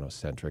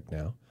Toronto-centric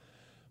now.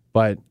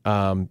 But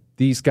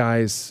these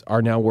guys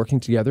are now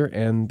working together,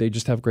 and they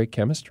just have great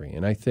chemistry.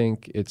 And I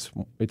think it's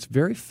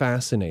very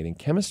fascinating.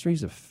 Chemistry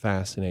is a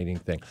fascinating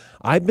thing.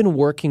 I've been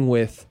working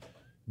with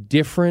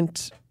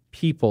different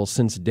people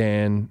since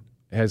Dan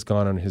has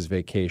gone on his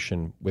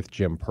vacation with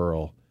Jim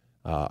Pearl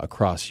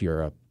across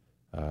Europe.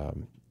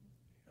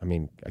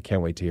 I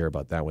can't wait to hear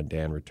about that when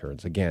Dan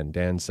returns. Again,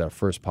 Dan's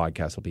first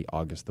podcast will be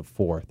August the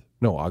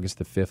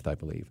 5th, I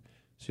believe.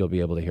 So you'll be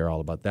able to hear all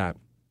about that.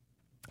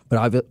 But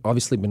I've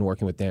obviously been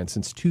working with Dan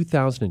since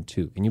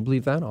 2002. Can you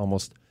believe that?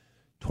 Almost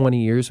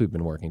 20 years we've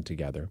been working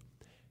together.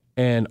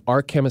 And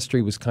our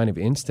chemistry was kind of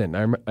instant.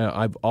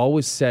 I've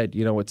always said,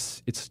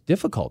 it's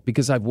difficult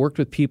because I've worked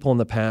with people in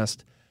the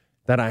past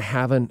that I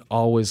haven't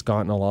always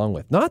gotten along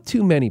with. Not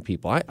too many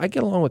people. I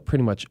get along with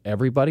pretty much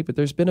everybody, but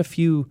there's been a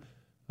few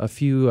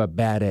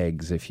bad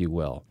eggs, if you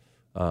will.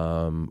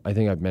 I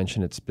think I've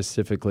mentioned it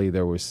specifically.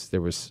 There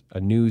was a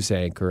news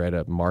anchor at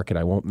a market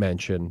I won't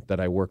mention that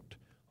I worked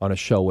on a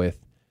show with,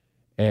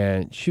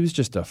 and she was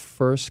just a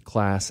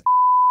first-class,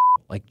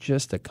 like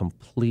just a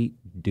complete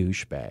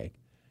douchebag.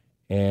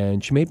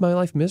 And she made my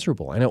life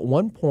miserable. And at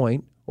one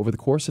point, over the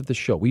course of the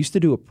show, we used to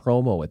do a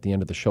promo at the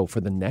end of the show for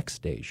the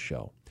next day's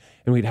show.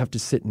 And we'd have to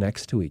sit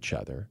next to each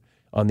other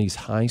on these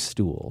high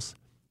stools.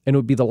 And it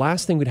would be the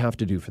last thing we'd have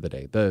to do for the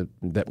day.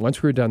 That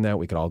once we were done that,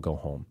 we could all go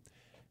home.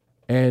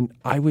 And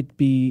I would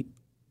be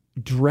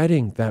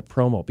dreading that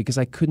promo because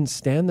I couldn't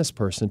stand this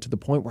person to the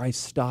point where I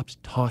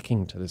stopped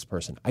talking to this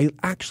person.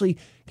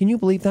 Can you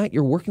believe that?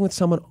 You're working with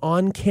someone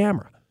on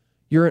camera.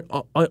 You're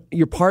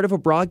part of a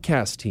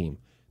broadcast team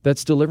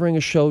that's delivering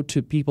a show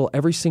to people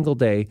every single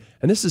day.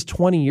 And this is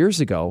 20 years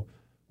ago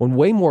when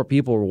way more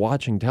people were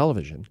watching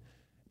television.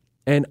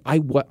 And I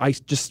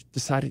just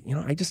decided,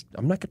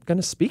 I'm not going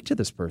to speak to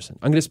this person.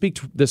 I'm going to speak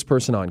to this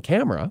person on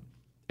camera,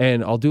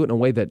 and I'll do it in a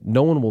way that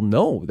no one will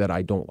know that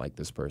I don't like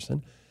this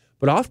person.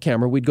 But off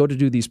camera, we'd go to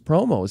do these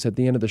promos at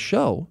the end of the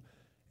show,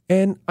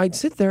 and I'd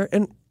sit there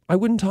and I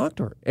wouldn't talk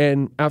to her.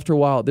 And after a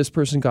while, this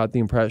person got the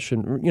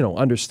impression,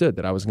 understood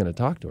that I was going to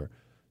talk to her.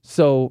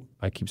 So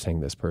I keep saying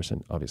this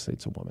person, obviously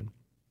it's a woman.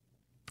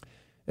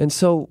 And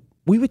so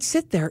we would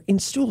sit there in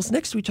stools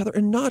next to each other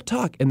and not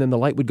talk. And then the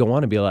light would go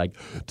on and be like,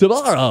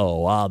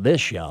 tomorrow on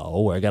this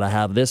show, we're going to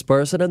have this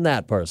person and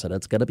that person.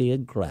 It's going to be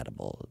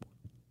incredible.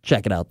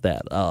 Check it out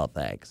then. Oh,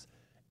 thanks.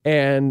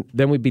 And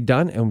then we'd be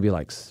done and we'd be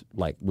like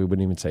we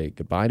wouldn't even say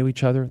goodbye to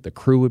each other. The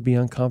crew would be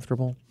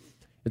uncomfortable.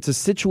 It's a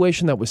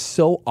situation that was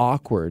so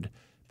awkward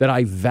that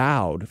I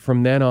vowed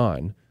from then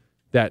on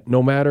that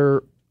no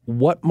matter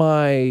what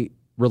my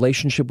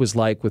relationship was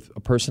like with a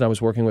person I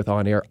was working with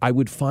on air, I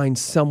would find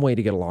some way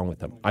to get along with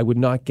them. I would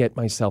not get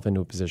myself into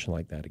a position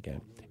like that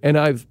again. And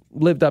I've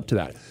lived up to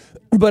that.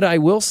 But I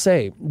will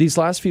say, these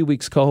last few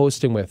weeks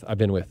co-hosting I've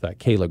been with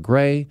Kayla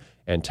Gray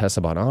and Tessa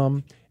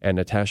Bonham and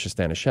Natasha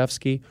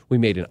Stanishevsky. We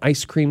made an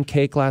ice cream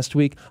cake last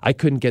week. I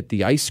couldn't get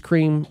the ice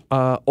cream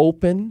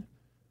open.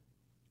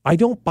 I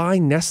don't buy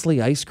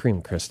Nestle ice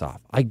cream,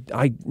 Christoph.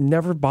 I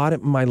never bought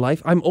it in my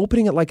life. I'm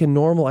opening it like a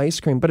normal ice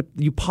cream, but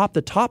you pop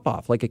the top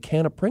off like a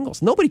can of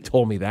Pringles. Nobody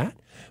told me that.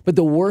 But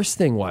the worst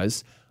thing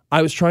was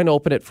I was trying to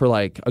open it for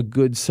like a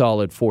good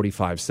solid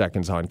 45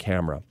 seconds on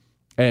camera.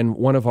 And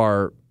one of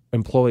our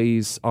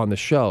employees on the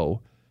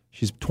show,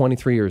 she's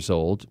 23 years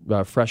old,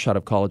 fresh out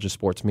of College of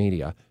Sports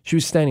Media. She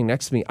was standing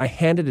next to me. I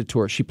handed it to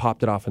her. She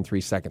popped it off in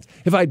 3 seconds.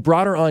 If I'd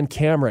brought her on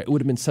camera, it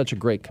would have been such a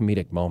great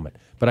comedic moment.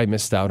 But I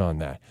missed out on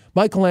that.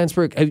 Michael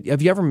Landsberg,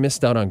 have you ever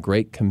missed out on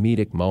great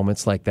comedic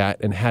moments like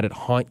that and had it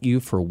haunt you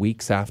for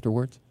weeks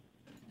afterwards?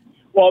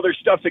 Well, there's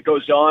stuff that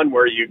goes on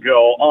where you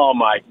go, oh,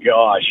 my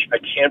gosh, I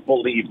can't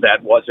believe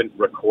that wasn't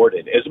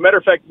recorded. As a matter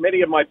of fact,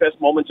 many of my best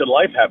moments in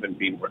life haven't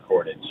been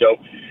recorded. So,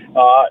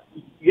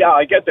 yeah,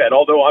 I get that,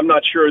 although I'm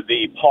not sure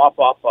the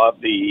pop-up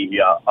of the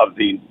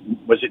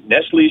was it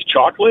Nestle's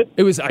chocolate?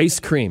 It was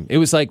ice cream. It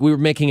was like we were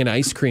making an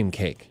ice cream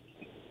cake.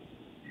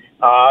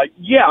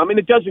 Yeah, I mean,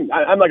 it doesn't,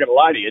 I'm not going to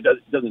lie to you,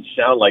 it doesn't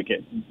sound like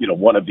it,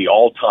 one of the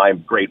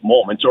all-time great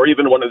moments or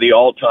even one of the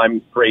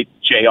all-time great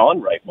Jay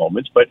Onright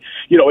moments, but,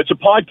 it's a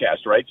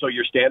podcast, right? So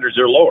your standards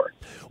are lower.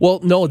 Well,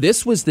 no,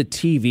 this was the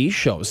TV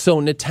show. So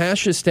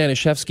Natasha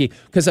Stanishevsky,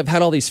 because I've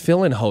had all these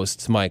fill-in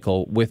hosts,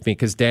 Michael, with me,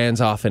 because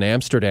Dan's off in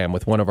Amsterdam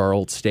with one of our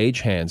old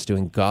stagehands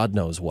doing God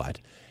knows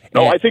what.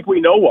 No, I think we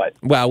know what.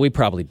 Well, we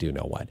probably do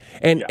know what.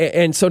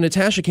 And so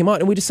Natasha came on,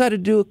 and we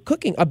decided to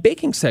do a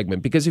baking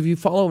segment, because if you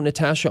follow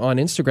Natasha on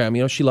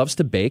Instagram, she loves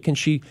to bake, and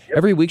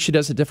every week she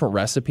does a different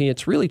recipe.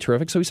 It's really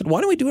terrific. So we said, why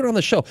don't we do it on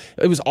the show?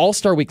 It was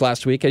All-Star Week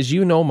last week. As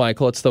you know,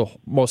 Michael, it's the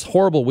most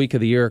horrible week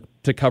of the year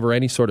to cover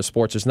any sort of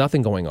sports. There's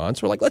nothing going on.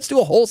 So we're like, let's do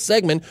a whole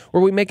segment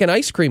where we make an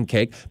ice cream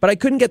cake. But I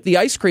couldn't get the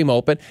ice cream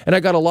open, and I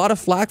got a lot of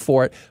flack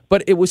for it.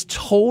 But it was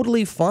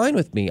totally fine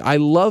with me. I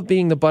love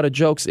being the butt of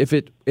jokes if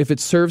it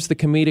serves the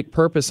comedic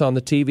purpose on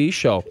the TV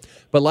show.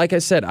 But like I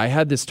said, I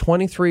had this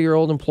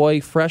 23-year-old employee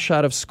fresh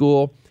out of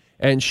school,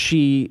 and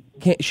she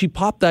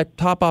popped that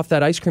top off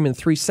that ice cream in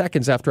 3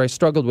 seconds after I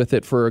struggled with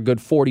it for a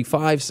good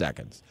 45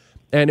 seconds.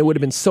 And it would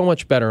have been so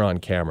much better on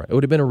camera. It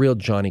would have been a real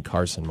Johnny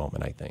Carson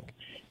moment, I think.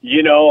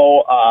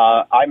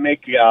 I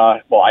make,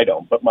 I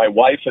don't, but my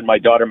wife and my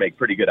daughter make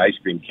pretty good ice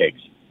cream cakes.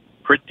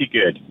 Pretty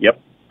good,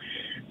 yep.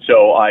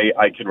 So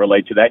I can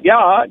relate to that. Yeah,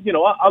 I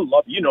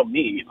love,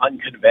 me,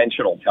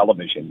 unconventional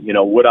television.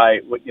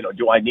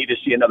 Do I need to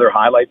see another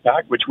highlight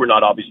pack, which were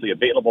not obviously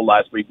available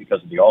last week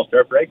because of the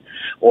All-Star break,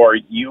 or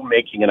you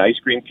making an ice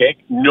cream cake?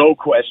 No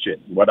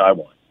question what I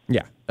want.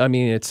 Yeah, I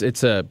mean,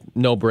 it's a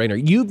no-brainer.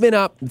 You've been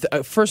up,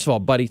 first of all,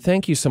 buddy,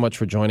 thank you so much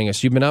for joining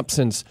us. You've been up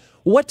since,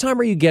 what time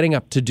are you getting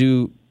up to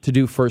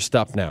do First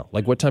Up now?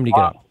 Like, what time do you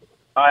get up?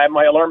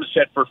 My alarm is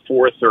set for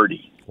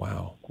 4:30.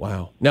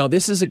 Wow. Now,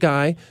 this is a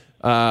guy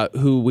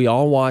who we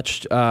all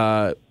watched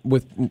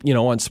with,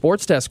 on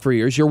Sports Desk for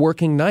years. You're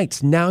working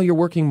nights. Now you're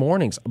working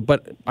mornings.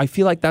 But I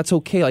feel like that's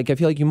okay. Like, I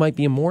feel like you might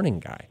be a morning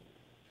guy.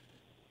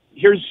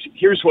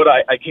 Here's what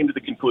I came to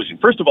the conclusion.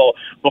 First of all,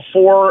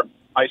 before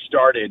I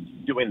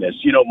started doing this,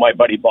 my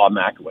buddy Bob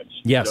Makowitz.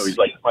 Yes. So he's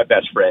like my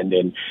best friend,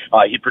 and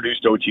he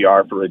produced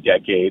OTR for a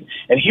decade.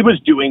 And he was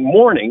doing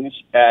mornings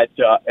at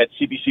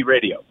CBC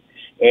Radio.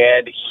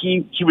 And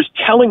he was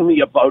telling me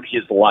about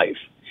his life.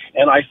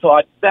 And I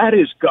thought, that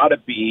has got to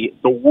be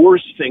the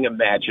worst thing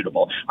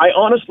imaginable. I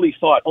honestly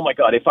thought, oh, my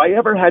God, if I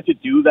ever had to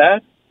do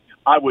that,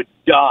 I would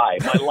die.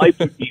 My life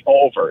would be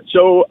over.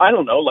 So, I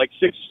don't know, like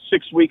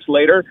six weeks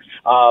later,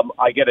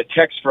 I get a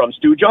text from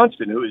Stu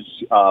Johnston, who is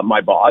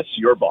my boss,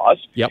 your boss.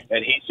 Yep.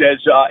 And he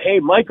says, hey,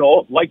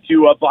 Michael, I'd like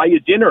to buy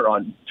you dinner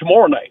on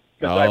tomorrow night.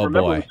 Because I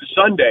remember it was a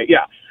Sunday.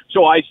 Yeah.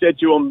 So I said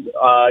to him,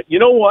 you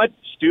know what,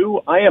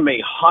 Stu, I am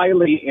a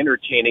highly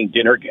entertaining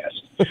dinner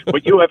guest,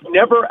 but you have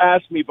never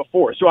asked me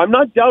before. So I'm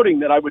not doubting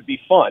that I would be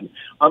fun.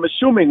 I'm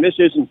assuming this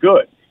isn't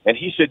good. And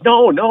he said,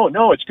 no,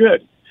 it's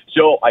good.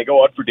 So I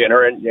go out for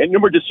dinner, and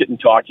we're just sitting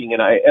talking,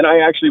 and I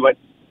actually went,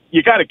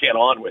 you got to get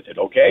on with it,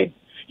 okay?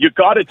 You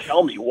got to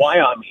tell me why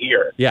I'm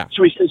here. Yeah.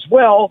 So he says,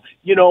 well,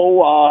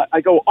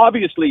 I go,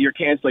 obviously you're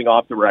canceling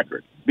Off the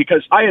Record,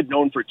 because I had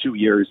known for 2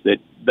 years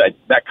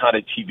that kind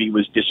of TV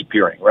was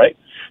disappearing, right?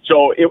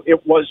 So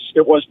it was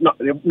not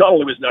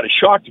only was not a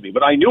shock to me,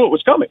 but I knew it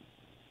was coming.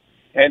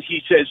 And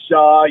he says,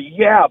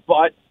 yeah,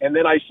 but, and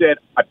then I said,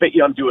 I bet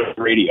you I'm doing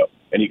radio.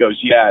 And he goes,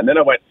 yeah. And then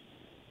I went,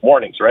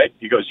 mornings, right?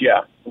 He goes,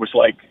 yeah. It was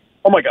like,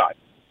 oh my God,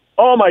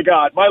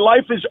 my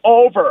life is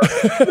over.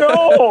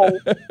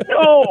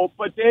 No.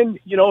 But then,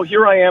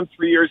 here I am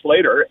 3 years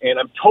later, and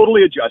I'm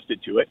totally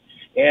adjusted to it.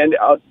 And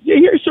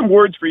here's some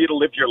words for you to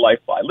live your life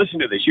by. Listen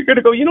to this. You're going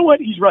to go, you know what?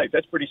 He's right.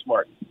 That's pretty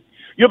smart.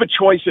 You have a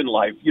choice in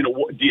life.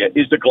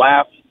 Is the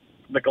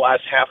glass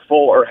half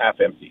full or half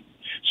empty?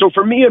 So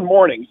for me in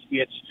mornings,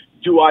 it's,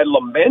 do I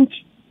lament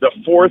the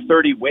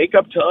 4:30 wake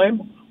up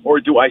time,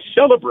 or do I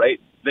celebrate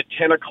the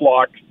 10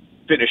 o'clock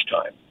finish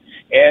time?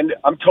 And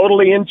I'm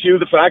totally into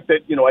the fact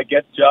that, I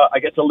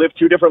get to live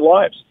two different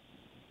lives.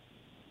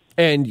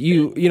 And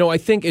I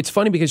think it's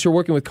funny because you're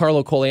working with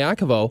Carlo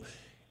Colaiacovo,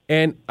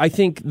 and I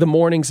think the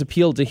mornings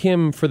appeal to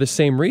him for the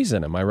same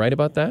reason. Am I right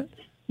about that?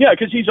 Yeah,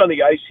 because he's on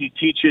the ice, he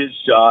teaches,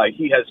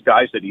 he has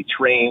guys that he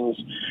trains.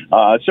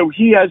 So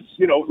he has,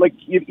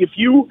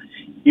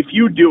 if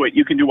you do it,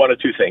 you can do one of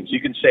two things.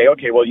 You can say,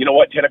 okay, well, you know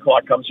what, 10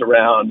 o'clock comes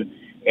around,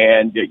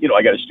 and,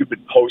 I got a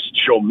stupid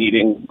post-show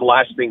meeting. The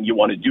last thing you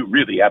want to do,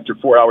 really, after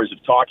 4 hours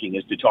of talking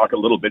is to talk a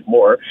little bit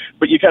more.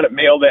 But you kind of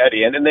mail that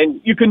in, and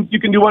then you can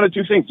do one of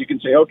two things. You can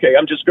say, okay,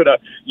 I'm just going to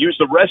use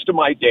the rest of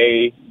my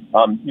day,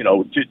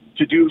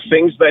 to do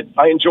things that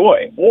I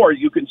enjoy. Or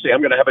you can say, I'm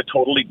going to have a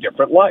totally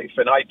different life.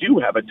 And I do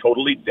have a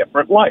totally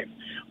different life.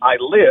 I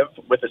live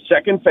with a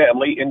second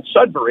family in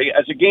Sudbury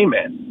as a gay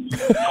man.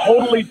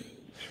 Totally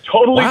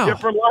wow.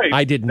 Different life.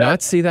 I did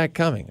not see that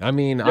coming. I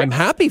mean, yeah. I'm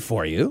happy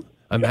for you,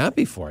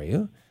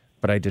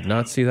 but I did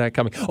not see that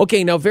coming.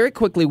 Okay, now very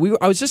quickly,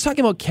 I was just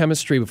talking about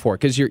chemistry before,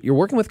 because you're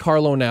working with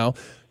Carlo now.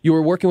 You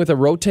were working with a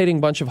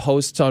rotating bunch of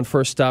hosts on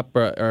First Up,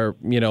 when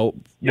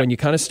you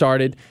kind of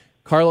started.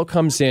 Carlo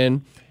comes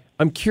in.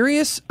 I'm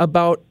curious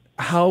about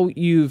how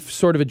you've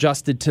sort of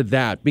adjusted to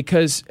that,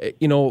 because,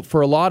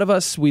 for a lot of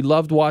us, we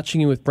loved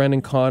watching you with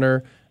Brendan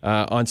Connor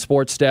on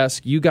Sports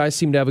Desk. You guys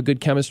seem to have a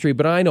good chemistry,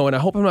 but I know, and I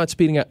hope I'm not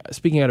speaking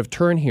out of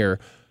turn here,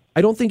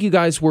 I don't think you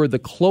guys were the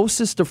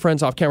closest of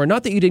friends off camera.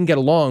 Not that you didn't get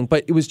along,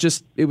 but it was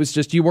just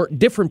you weren't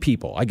different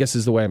people, I guess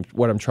is the way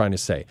what I'm trying to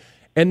say.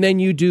 And then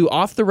you do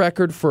Off the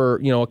Record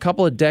for, a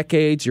couple of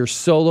decades. You're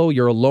solo.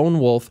 You're a lone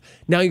wolf.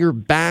 Now you're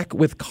back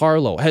with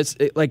Carlo. Have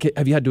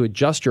you had to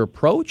adjust your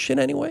approach in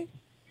any way?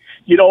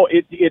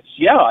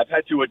 I've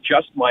had to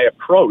adjust my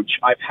approach.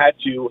 I've had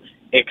to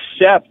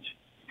accept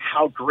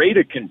how great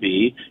it can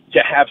be to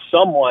have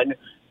someone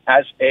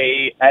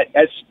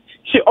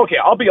okay,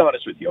 I'll be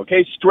honest with you,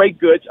 okay? Straight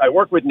goods. I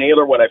worked with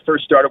Naylor when I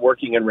first started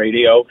working in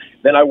radio.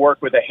 Then I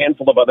worked with a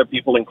handful of other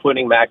people,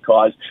 including Matt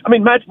Cause. I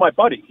mean, Matt's my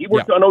buddy. He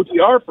worked on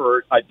OTR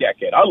for a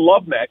decade. I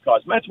love Matt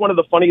Cause. Matt's one of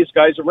the funniest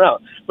guys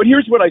around. But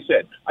here's what I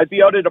said. I'd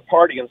be out at a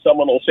party and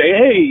someone will say,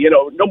 hey,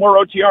 no more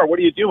OTR. What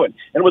are you doing?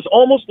 And it was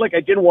almost like I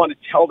didn't want to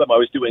tell them I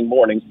was doing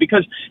mornings,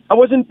 because I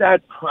wasn't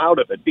that proud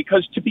of it.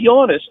 Because to be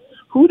honest,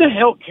 who the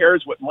hell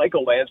cares what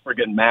Michael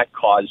Landsberg and Matt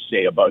Cause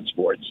say about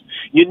sports?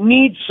 You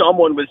need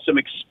someone with some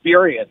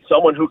experience,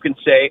 someone who can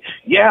say,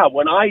 yeah,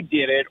 when I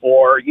did it,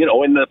 or,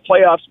 in the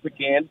playoffs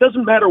began. It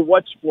doesn't matter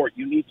what sport.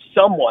 You need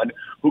someone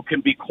who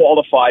can be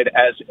qualified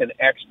as an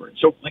expert.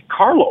 So like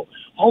Carlo,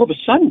 all of a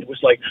sudden it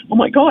was like, oh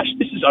my gosh,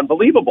 this is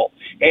unbelievable.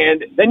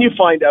 And then you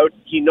find out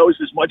he knows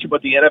as much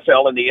about the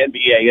NFL and the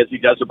NBA as he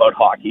does about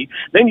hockey.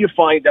 Then you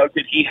find out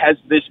that he has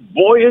this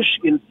boyish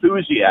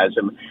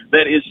enthusiasm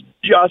that is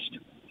just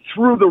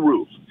through the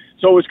roof.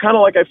 So it was kind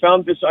of like I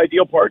found this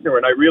ideal partner,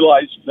 and I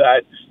realized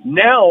that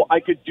now I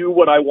could do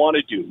what I want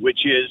to do,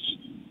 which is,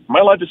 am I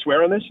allowed to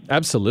swear on this?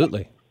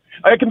 Absolutely.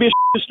 I can be a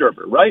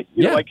disturber, right?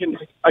 I can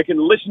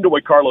listen to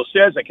what Carlos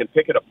says. I can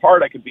pick it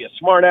apart. I can be a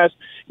smartass.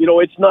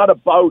 It's not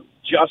about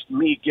just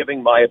me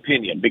giving my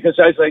opinion, because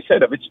as I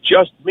said, if it's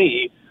just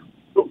me,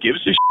 who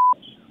gives a shit?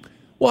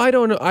 Well, I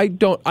don't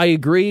know. I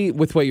agree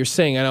with what you're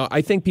saying.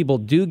 I think people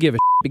do give a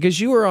shit,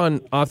 because you were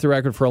on Off the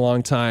Record for a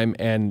long time,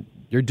 and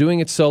you're doing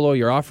it solo.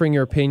 You're offering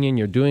your opinion.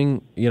 You're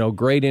doing,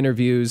 great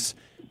interviews.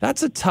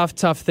 That's a tough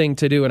thing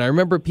to do. And I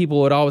remember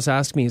people would always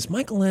ask me, is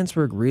Michael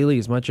Landsberg really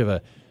as much of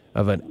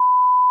an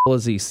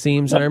as he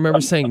seems? And I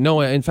remember saying, no,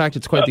 in fact,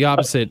 it's quite the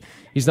opposite.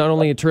 He's not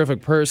only a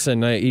terrific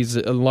person, he's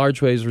in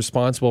large ways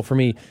responsible for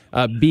me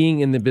being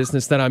in the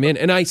business that I'm in.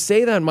 And I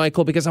say that,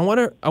 Michael, because I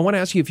want to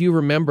ask you if you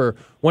remember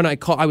when I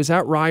was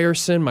at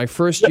Ryerson, my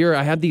first year.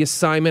 I had the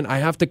assignment. I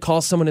have to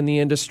call someone in the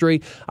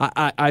industry.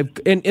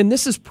 And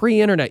this is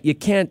pre-internet. You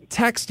can't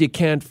text. You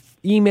can't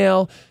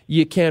email.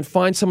 You can't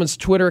find someone's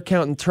Twitter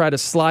account and try to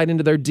slide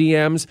into their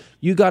DMs.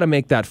 You got to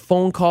make that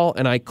phone call.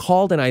 And I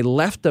called and I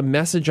left a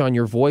message on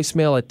your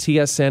voicemail at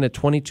TSN at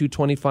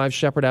 2225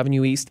 Shepherd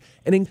Avenue East.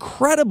 And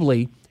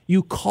incredibly,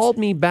 you called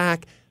me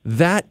back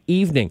that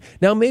evening.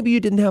 Now, maybe you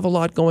didn't have a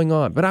lot going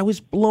on, but I was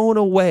blown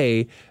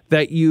away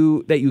that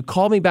you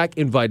called me back,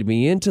 invited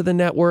me into the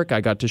network.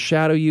 I got to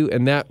shadow you,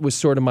 and that was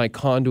sort of my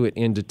conduit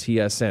into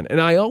TSN.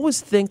 And I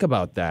always think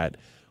about that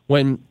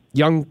when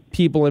young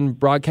people in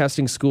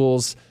broadcasting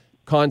schools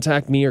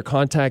contact me or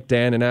contact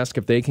Dan and ask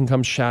if they can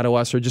come shadow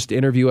us or just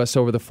interview us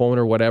over the phone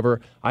or whatever.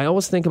 I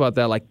always think about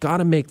that, like,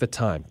 gotta make the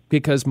time,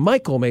 because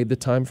Michael made the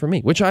time for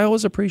me, which I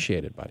always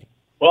appreciated, buddy.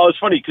 Well, it's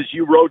funny because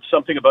you wrote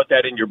something about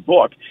that in your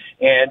book,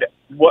 and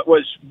what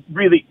was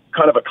really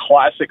kind of a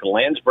classic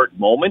Landsberg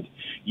moment,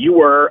 you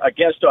were a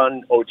guest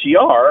on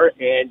OTR,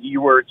 and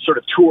you were sort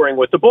of touring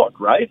with the book,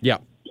 right? Yeah.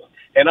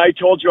 And I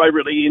told you I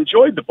really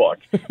enjoyed the book.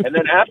 And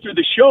then after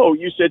the show,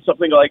 you said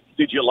something like,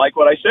 did you like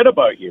what I said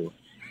about you?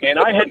 And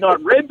I had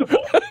not read the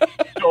book.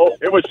 So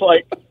it was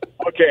like,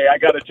 okay, I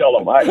got to tell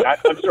him. I'm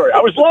sorry. I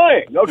was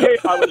lying. Okay,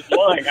 I was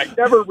lying. I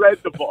never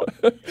read the book.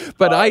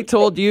 But I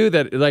told you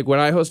that, like, when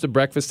I hosted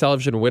Breakfast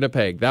Television in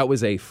Winnipeg, that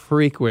was a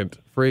frequent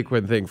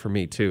thing for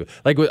me too.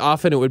 Like,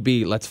 often it would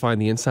be, let's find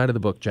the inside of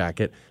the book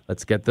jacket,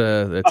 let's get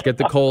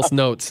the Cole's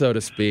notes, so to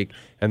speak,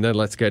 and then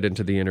let's get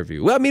into the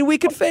interview. Well, I mean, we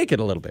could fake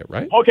it a little bit,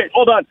 right? Okay,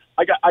 hold on.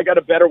 I got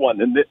a better one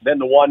than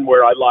the one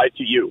where I lied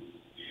to you.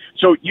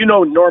 So you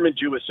know Norman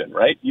Jewison,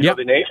 right? You know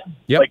the name?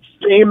 Yep. Like,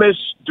 famous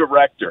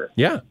director.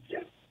 Yeah.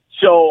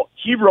 So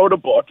he wrote a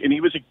book, and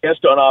he was a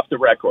guest on Off the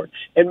Record.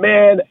 And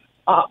man,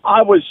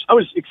 I was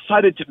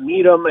excited to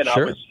meet him, and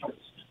sure.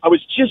 I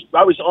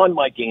was on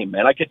my game,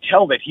 man. I could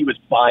tell that he was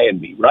buying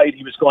me, right?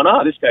 He was going,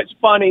 this guy's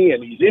funny,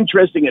 and he's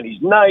interesting, and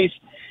he's nice.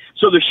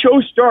 So the show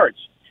starts,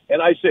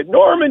 and I said,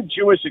 Norman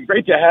Jewison,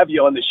 great to have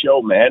you on the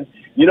show, man.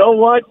 You know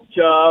what?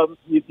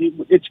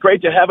 It's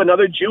great to have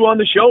another Jew on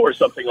the show or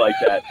something like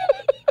that.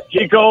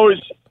 He goes,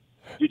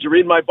 did you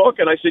read my book?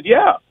 And I said,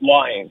 yeah,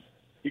 lying.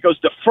 He goes,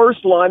 the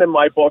first line in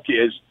my book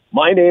is,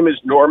 my name is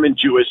Norman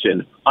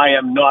Jewison. I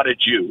am not a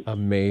Jew.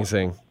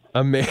 Amazing.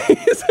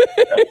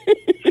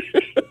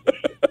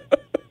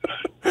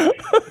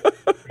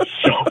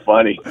 So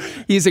funny.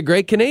 He's a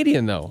great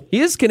Canadian, though. He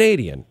is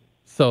Canadian.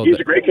 So he's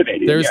a great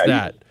Canadian. There's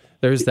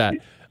that.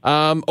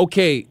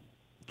 Okay.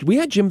 We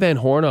had Jim Van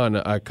Horn on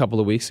a couple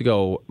of weeks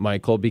ago,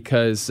 Michael,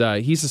 because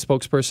he's a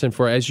spokesperson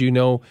for, as you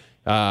know,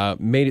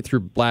 made it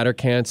through bladder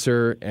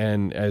cancer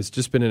and has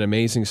just been an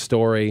amazing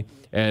story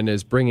and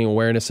is bringing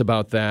awareness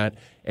about that.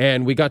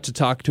 And we got to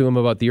talk to him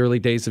about the early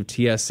days of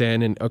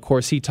TSN. And, of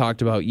course, he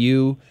talked about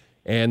you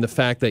and the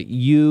fact that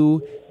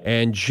you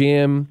and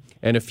Jim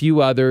and a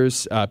few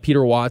others,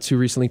 Peter Watts, who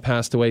recently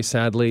passed away,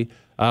 sadly,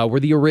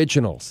 were the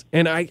originals.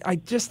 And I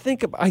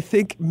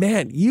think,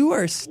 man, you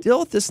are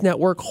still at this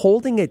network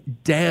holding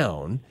it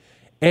down,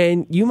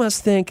 and you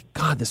must think,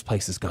 God, this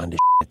place has gone to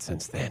shit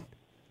since then.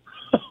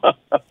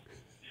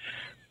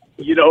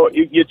 You know,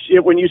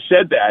 when you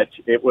said that,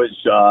 it was,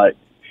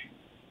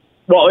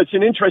 it's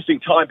an interesting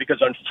time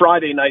because on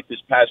Friday night this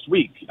past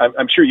week,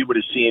 I'm sure you would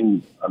have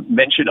seen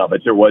mention of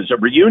it, there was a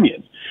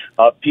reunion.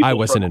 I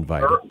wasn't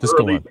invited. Just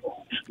go on.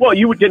 Well,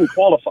 you didn't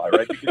qualify,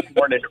 right? Because you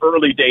weren't an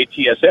early day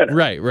TSN.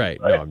 Right.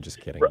 No, I'm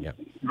just kidding. Right. Yeah.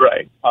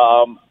 Right.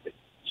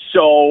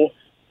 So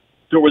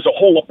there was a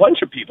whole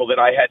bunch of people that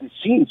I hadn't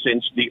seen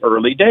since the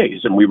early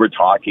days, and we were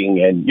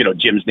talking, and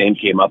Jim's name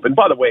came up. And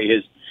by the way,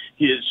 his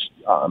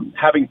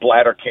having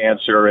bladder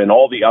cancer and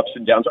all the ups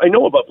and downs. I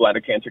know about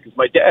bladder cancer because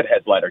my dad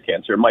had bladder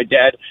cancer. My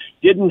dad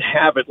didn't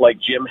have it like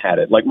Jim had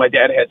it. Like, my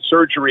dad had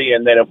surgery,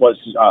 and then it was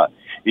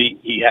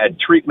he had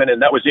treatment,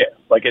 and that was it.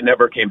 Like, it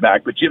never came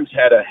back. But Jim's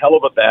had a hell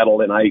of a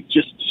battle, and I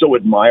just so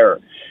admire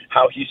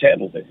how he's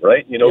handled it.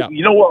 Right? We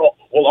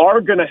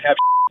are going to have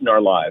in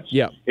our lives.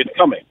 Yeah, it's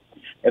coming.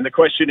 And the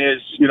question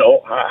is,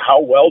 how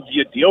well do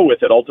you deal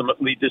with it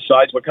ultimately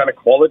decides what kind of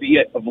quality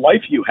of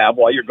life you have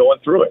while you're going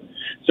through it.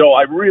 So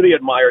I really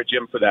admire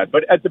Jim for that.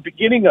 But at the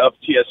beginning of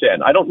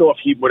TSN, I don't know if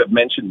he would have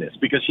mentioned this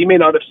because he may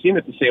not have seen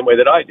it the same way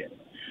that I did.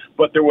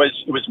 But it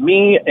was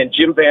me and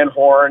Jim Van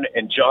Horn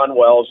and John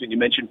Wells, and you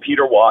mentioned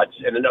Peter Watts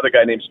and another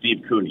guy named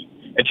Steve Cooney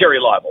and Terry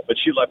Lible, but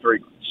she left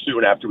very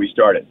soon after we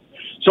started.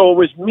 So it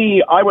was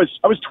me. I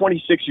was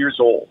 26 years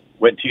old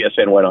when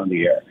TSN went on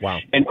the air.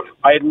 Wow. And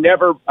I'd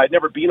never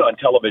been on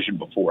television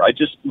before. I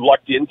just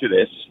lucked into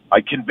this.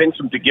 I convinced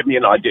them to give me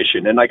an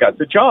audition, and I got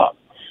the job.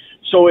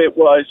 So it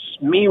was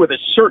me with a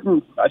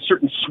certain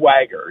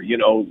swagger,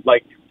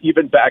 like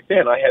even back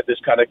then I had this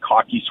kind of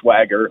cocky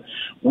swagger,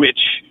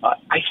 which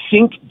I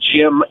think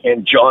Jim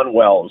and John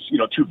Wells,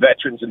 two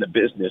veterans in the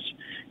business,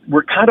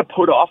 were kind of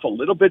put off a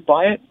little bit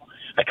by it.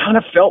 I kind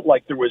of felt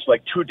like there was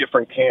like two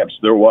different camps.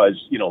 There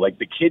was, like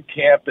the kid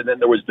camp, and then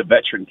there was the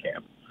veteran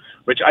camp,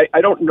 which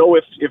I don't know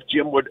if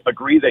Jim would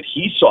agree that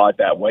he saw it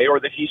that way or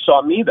that he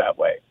saw me that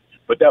way.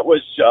 But that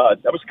was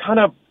kind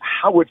of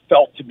how it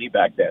felt to me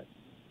back then.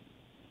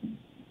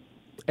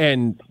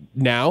 And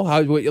now,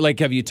 have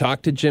you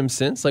talked to Jim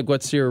since? Like,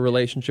 what's your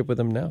relationship with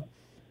him now?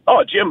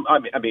 Oh, Jim, I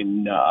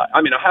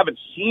haven't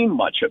seen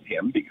much of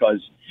him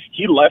because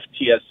he left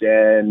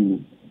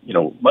TSN,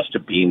 must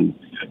have been,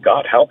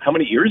 God, how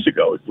many years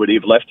ago would he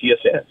have left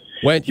TSN?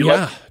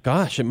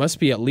 Gosh, it must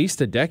be at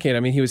least a decade. I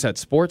mean, he was at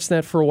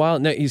Sportsnet for a while.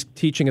 Now he's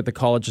teaching at the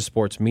College of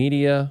Sports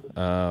Media. He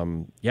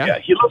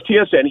left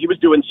TSN. He was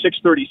doing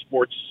 6:30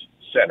 Sports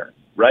Center,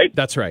 right?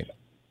 That's right.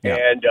 Yeah.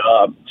 And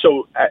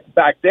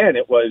back then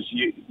it was,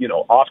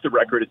 off the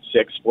record at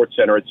 6, Sports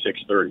Center at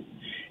 6:30.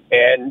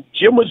 And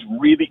Jim was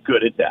really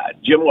good at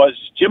that. Jim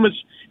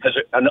has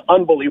an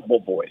unbelievable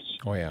voice.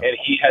 Oh, yeah. And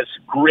he has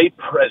great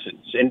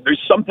presence. And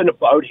there's something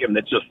about him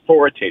that's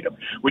authoritative,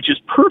 which is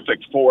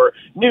perfect for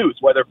news,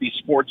 whether it be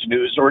sports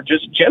news or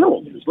just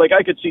general news. Like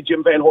I could see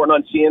Jim Van Horn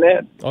on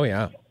CNN. Oh,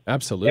 yeah.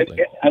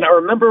 Absolutely. And I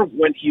remember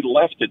when he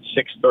left at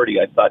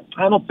 6:30, I thought,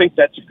 I don't think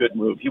that's a good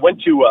move. He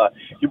went to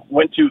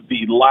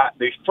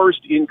the first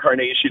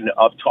incarnation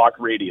of talk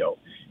radio.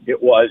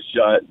 It was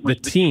the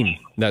team.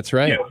 That's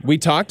right. Yeah. We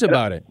talked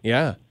about it.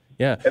 Yeah.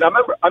 Yeah. And I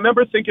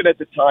remember thinking at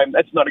the time,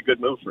 that's not a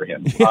good move for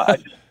him. Yeah.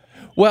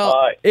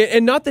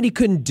 And not that he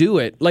couldn't do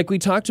it. Like we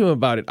talked to him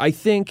about it. I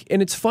think,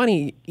 and it's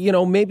funny,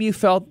 maybe you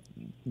felt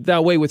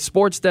that way with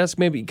Sports Desk,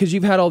 maybe because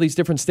you've had all these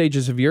different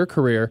stages of your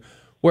career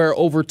where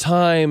over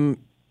time,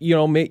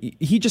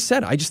 he just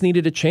said, I just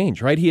needed a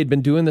change, right? He had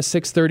been doing the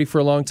 6:30 for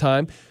a long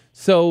time.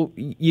 So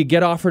you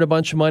get offered a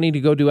bunch of money to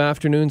go do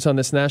afternoons on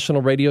this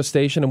national radio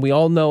station, and we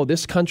all know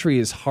this country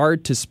is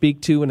hard to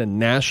speak to in a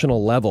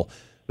national level.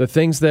 The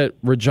things that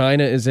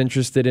Regina is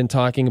interested in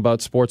talking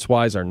about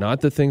sports-wise are not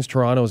the things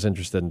Toronto is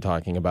interested in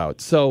talking about.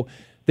 So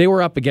they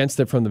were up against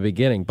it from the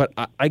beginning. But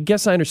I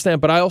guess I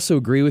understand, but I also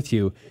agree with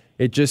you.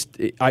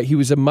 He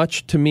was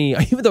to me,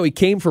 even though he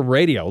came from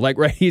radio,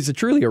 he's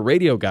truly a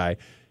radio guy,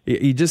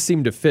 he just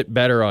seemed to fit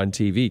better on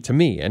TV, to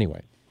me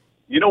anyway.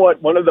 You know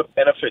what? One of the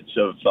benefits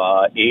of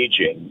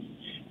aging,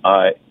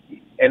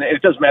 and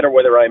it doesn't matter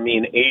whether I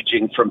mean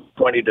aging from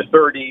 20 to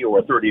 30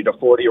 or 30 to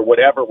 40 or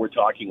whatever we're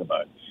talking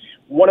about,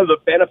 one of the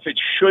benefits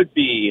should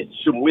be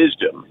some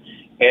wisdom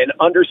and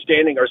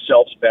understanding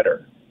ourselves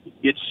better.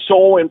 It's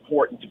so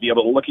important to be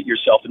able to look at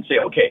yourself and say,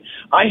 okay,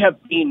 I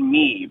have been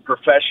me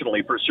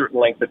professionally for a certain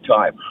length of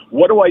time.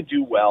 What do I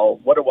do well?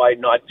 What do I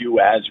not do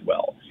as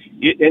well?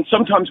 And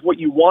sometimes what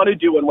you want to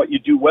do and what you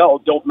do well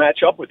don't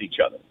match up with each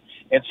other.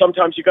 And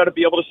sometimes you got to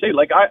be able to say,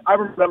 I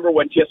remember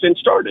when TSN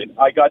started,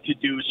 I got to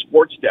do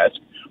Sports Desk,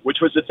 which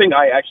was the thing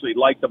I actually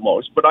liked the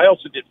most. But I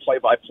also did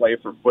play-by-play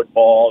for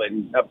football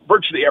and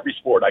virtually every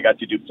sport I got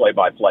to do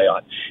play-by-play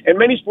on. And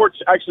many sports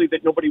actually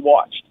that nobody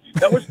watched.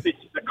 That was the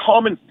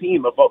common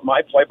theme about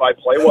my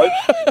play-by-play was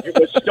it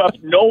was stuff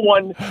no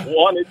one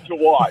wanted to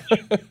watch.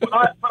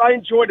 But I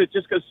enjoyed it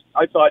just because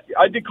I thought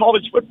I did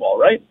college football,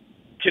 right?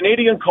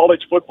 Canadian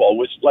college football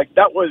was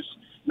that was.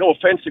 No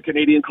offense to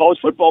Canadian college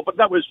football, but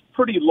that was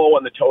pretty low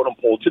on the totem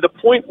pole to the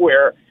point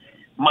where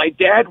my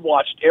dad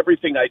watched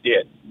everything I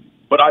did.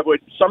 But I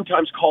would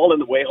sometimes call on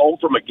the way home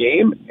from a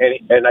game,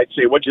 and I'd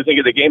say, "What'd you think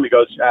of the game?" He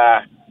goes,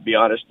 to be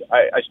honest,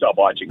 I stopped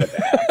watching it.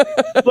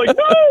 It's like,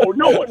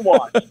 no one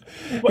watched.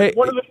 But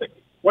one of the things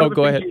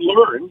you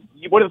learn,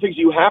 one of the things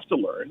you have to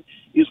learn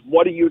is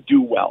what do you do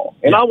well.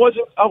 And I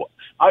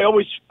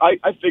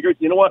figured,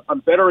 you know what, I'm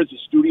better as a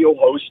studio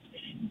host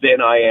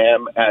than I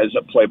am as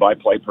a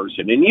play-by-play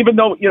person. And even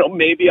though,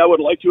 maybe I would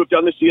like to have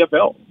done the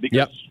CFL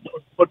because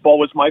football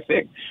was my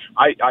thing,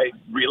 I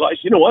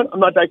realized, you know what, I'm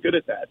not that good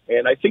at that.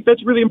 And I think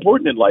that's really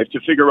important in life to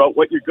figure out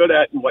what you're good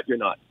at and what you're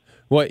not.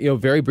 Well,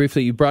 very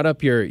briefly, you brought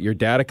up your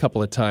dad a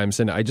couple of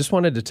times, and I just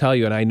wanted to tell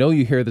you, and I know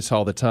you hear this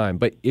all the time,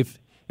 but if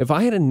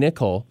I had a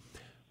nickel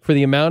for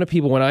the amount of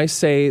people, when I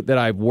say that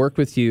I've worked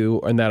with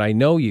you and that I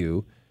know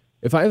you,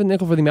 if I have a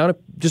nickel for the amount of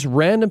just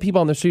random people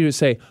on the street who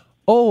say,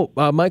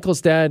 Michael's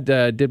dad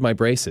did my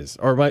braces,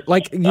 or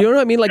you know what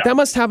I mean? That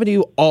must happen to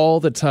you all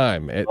the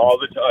time. All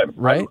the time,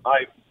 right?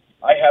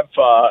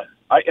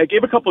 I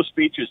gave a couple of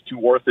speeches to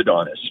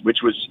orthodontists, which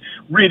was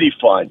really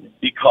fun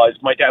because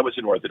my dad was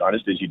an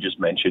orthodontist, as you just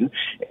mentioned.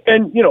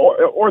 And,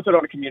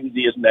 orthodontic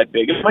community isn't that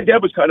big. And my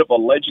dad was kind of a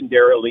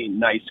legendarily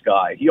nice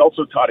guy. He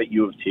also taught at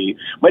U of T.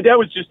 My dad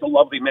was just a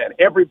lovely man.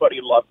 Everybody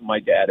loved my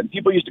dad. And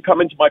people used to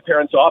come into my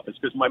parents' office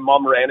because my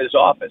mom ran his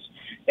office.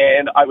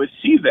 And I would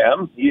see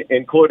them,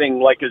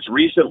 including as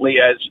recently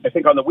as, I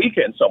think on the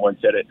weekend, someone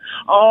said it.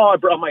 I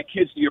brought my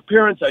kids to your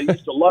parents. I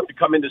used to love to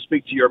come in to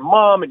speak to your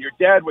mom, and your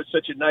dad was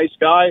such a nice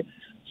guy.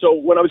 So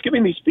when I was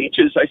giving these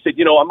speeches, I said,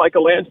 I'm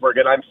Michael Landsberg,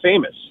 and I'm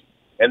famous.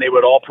 And they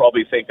would all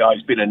probably think,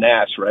 he's been an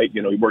ass, right?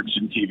 He works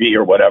in TV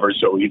or whatever,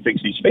 so he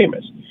thinks he's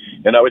famous.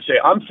 And I would say,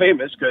 I'm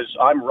famous because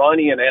I'm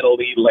Ronnie and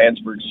Annalee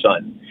Landsberg's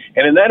son.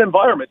 And in that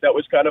environment, that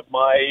was kind of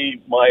my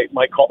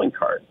calling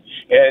card.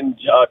 And,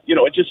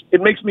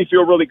 it makes me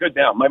feel really good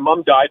now. My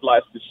mom died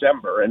last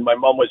December, and my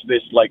mom was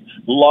this,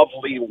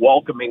 lovely,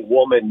 welcoming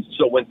woman.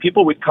 So when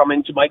people would come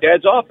into my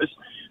dad's office,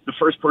 the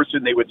first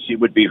person they would see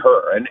would be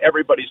her. And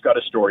everybody's got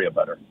a story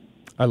about her.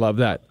 I love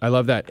that.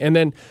 And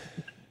then,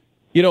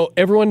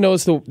 everyone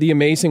knows the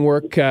amazing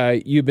work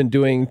you've been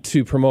doing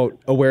to promote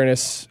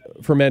awareness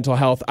for mental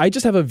health. I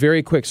just have a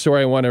very quick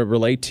story I want to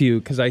relate to you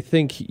because I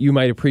think you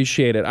might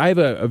appreciate it. I have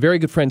a very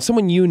good friend,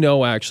 someone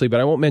actually, but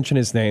I won't mention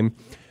his name.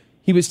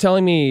 He was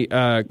telling me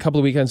a couple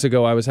of weekends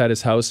ago I was at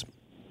his house,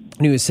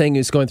 And he was saying he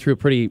was going through a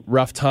pretty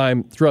rough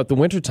time throughout the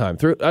wintertime,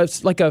 through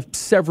like a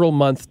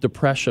several-month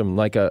depression,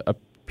 like a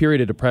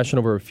period of depression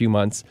over a few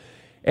months.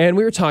 And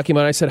we were talking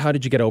about it. I said, how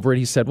did you get over it?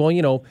 He said,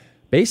 well,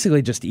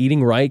 basically just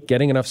eating right,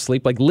 getting enough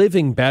sleep, like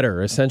living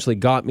better essentially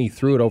got me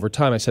through it over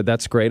time. I said,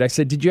 that's great. I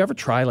said, did you ever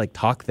try like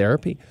talk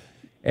therapy?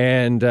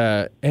 And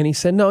he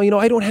said, no,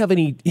 I don't have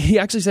any. He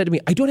actually said to me,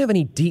 I don't have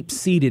any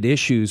deep-seated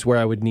issues where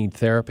I would need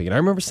therapy. And I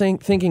remember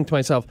thinking to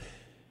myself,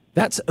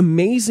 that's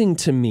amazing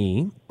to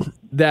me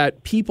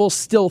that people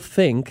still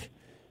think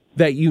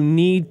that you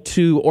need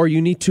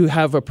to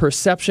have a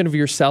perception of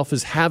yourself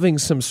as having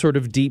some sort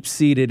of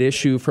deep-seated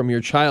issue from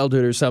your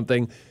childhood or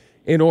something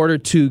in order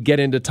to get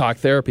into talk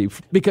therapy.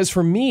 Because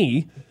for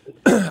me,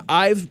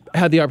 I've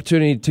had the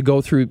opportunity to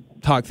go through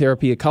talk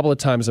therapy a couple of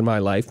times in my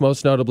life,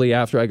 most notably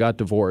after I got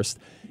divorced.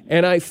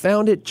 And I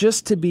found it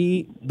just to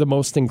be the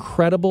most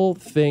incredible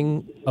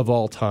thing of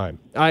all time.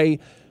 I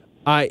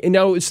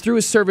it's through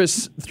a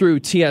service through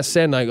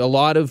TSN. A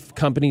lot of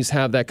companies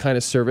have that kind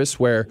of service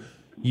where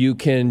you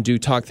can do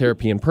talk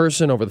therapy in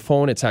person, over the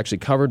phone. It's actually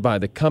covered by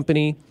the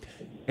company.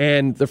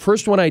 And the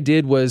first one I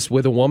did was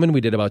with a woman.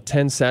 We did about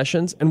 10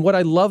 sessions. And what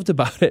I loved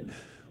about it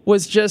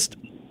was just,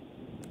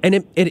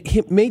 and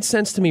it made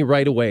sense to me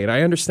right away. And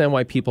I understand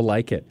why people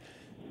like it.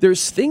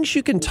 There's things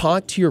you can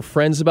talk to your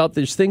friends about.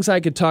 There's things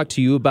I could talk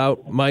to you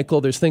about, Michael.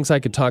 There's things I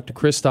could talk to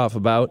Christoph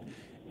about.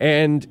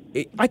 And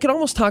I could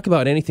almost talk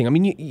about anything. I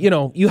mean,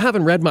 you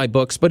haven't read my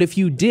books, but if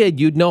you did,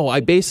 you'd know I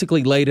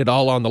basically laid it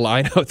all on the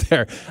line out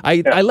there.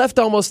 I left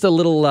almost a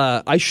little,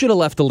 I should have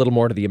left a little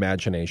more to the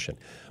imagination,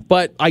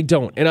 but I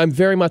don't. And I'm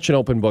very much an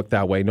open book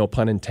that way, no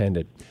pun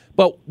intended.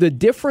 But the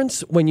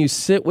difference when you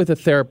sit with a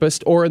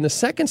therapist, or in the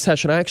second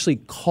session, I actually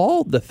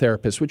called the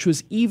therapist, which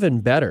was even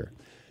better.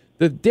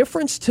 The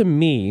difference to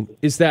me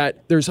is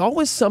that there's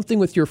always something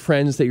with your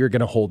friends that you're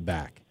going to hold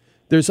back.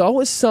 There's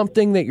always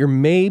something that you're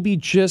maybe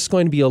just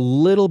going to be a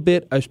little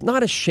bit,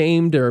 not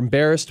ashamed or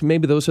embarrassed,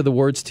 maybe those are the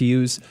words to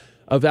use,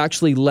 of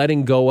actually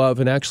letting go of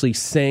and actually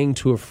saying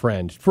to a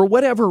friend for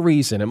whatever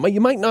reason. You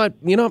might not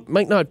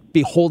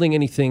be holding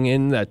anything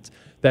in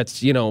that's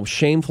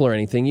shameful or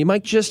anything. You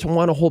might just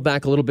want to hold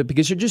back a little bit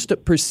because you just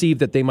perceive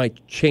that they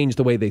might change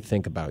the way they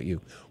think about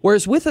you.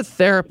 Whereas with a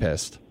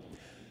therapist,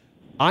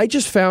 I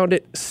just found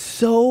it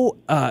so,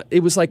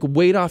 it was like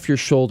weight off your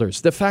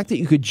shoulders. The fact that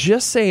you could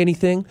just say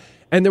anything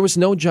and there was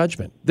no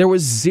judgment. There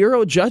was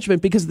zero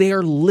judgment because they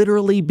are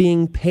literally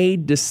being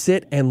paid to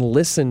sit and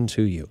listen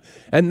to you.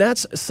 And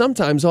that's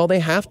sometimes all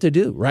they have to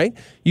do, right?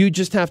 You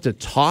just have to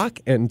talk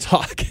and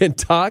talk and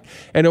talk.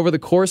 And over the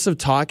course of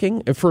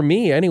talking, for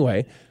me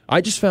anyway, I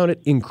just found it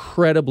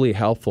incredibly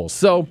helpful.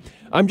 So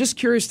I'm just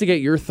curious to get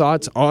your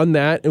thoughts on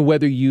that and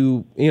whether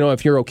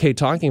if you're okay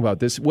talking about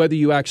this, whether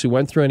you actually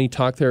went through any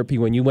talk therapy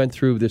when you went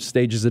through the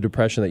stages of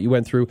depression that you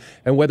went through,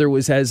 and whether it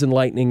was as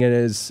enlightening and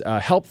as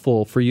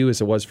helpful for you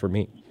as it was for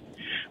me.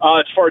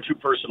 It's far too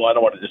personal. I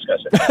don't want to discuss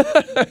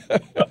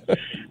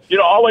it.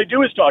 All I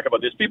do is talk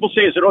about this. People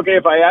say, is it okay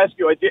if I ask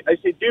you? I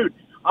say, dude,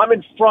 I'm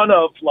in front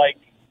of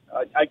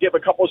I give a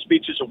couple of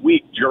speeches a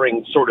week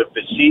during sort of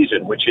the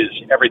season, which is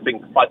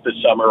everything but the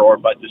summer or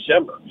but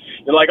December.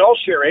 And I'll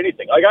share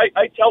anything.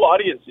 I tell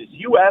audiences,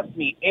 you ask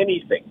me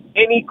anything,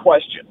 any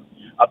question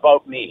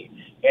about me.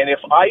 And if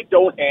I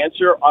don't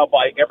answer, I'll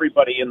buy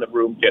everybody in the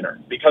room dinner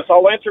because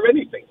I'll answer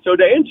anything. So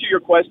to answer your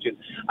question,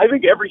 I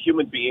think every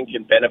human being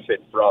can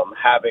benefit from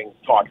having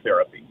talk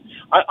therapy.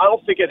 I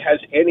don't think it has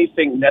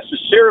anything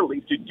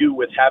necessarily to do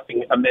with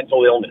having a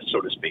mental illness, so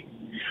to speak.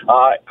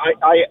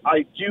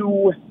 I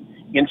do,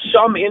 in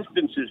some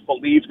instances,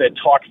 believe that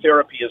talk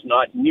therapy is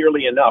not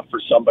nearly enough for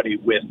somebody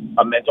with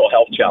a mental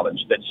health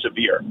challenge that's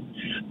severe.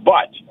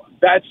 But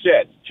that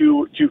said,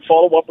 to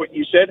follow up what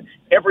you said,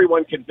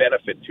 everyone can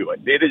benefit to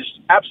it. It is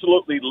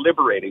absolutely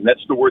liberating.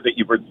 That's the word that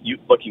you were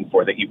looking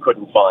for that you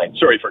couldn't find.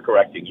 Sorry for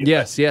correcting you.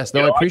 Yes.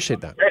 No, I appreciate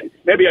that.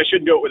 Maybe I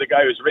shouldn't do it with a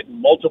guy who's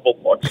written multiple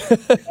books.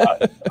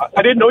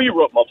 I didn't know you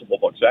wrote multiple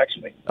books,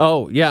 actually.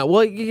 Oh, yeah.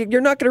 Well,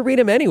 you're not going to read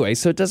them anyway,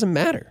 so it doesn't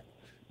matter.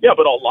 Yeah,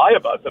 but I'll lie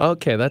about them.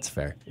 Okay, that's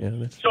fair. Yeah,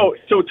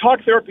 So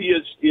talk therapy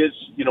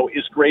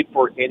is great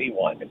for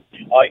anyone.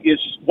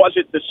 Was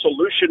it the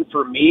solution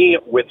for me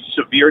with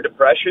severe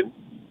depression?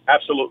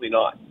 Absolutely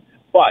not.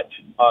 But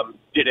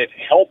did it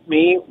help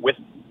me with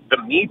the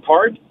me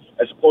part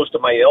as opposed to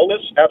my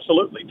illness?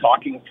 Absolutely.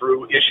 Talking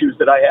through issues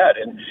that I had,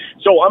 and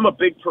so I'm a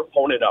big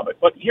proponent of it.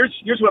 But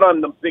here's what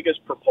I'm the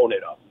biggest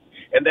proponent of,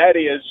 and that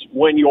is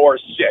when you're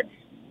sick,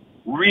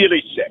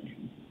 really sick.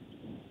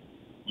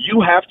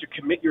 You have to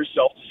commit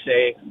yourself to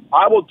say,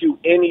 I will do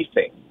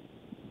anything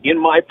in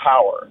my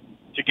power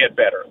to get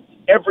better.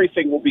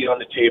 Everything will be on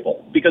the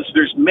table. Because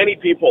there's many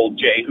people,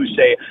 Jay, who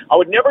say, I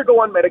would never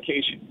go on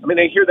medication. I mean,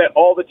 I hear that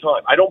all the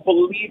time. I don't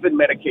believe in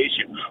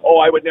medication. Oh,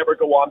 I would never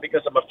go on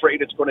because I'm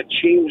afraid it's going to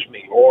change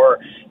me. Or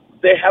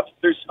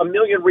there's a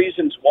million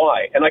reasons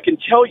why. And I can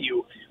tell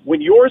you, when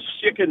you're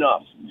sick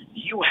enough,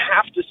 you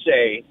have to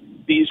say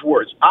these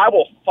words. I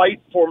will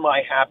fight for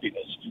my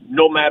happiness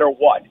no matter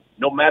what.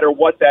 No matter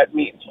what that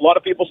means. A lot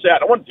of people say, I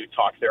don't want to do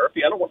talk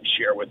therapy. I don't want to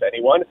share with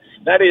anyone.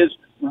 That is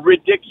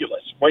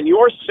ridiculous. When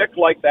you're sick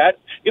like that,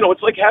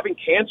 it's like having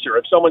cancer.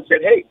 If someone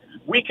said, hey,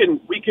 we can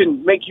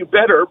make you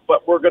better,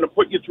 but we're going to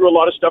put you through a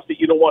lot of stuff that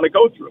you don't want to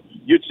go through,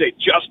 you'd say,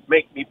 just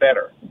make me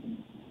better.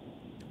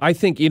 I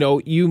think,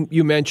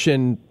 you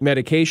mentioned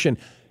medication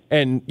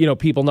and,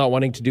 people not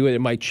wanting to do it, it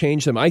might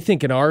change them. I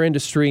think in our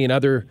industry and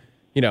other,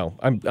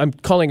 I'm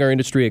calling our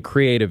industry a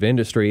creative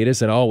industry. It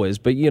isn't always,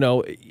 but,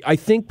 I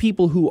think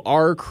people who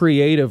are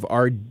creative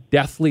are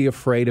deathly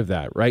afraid of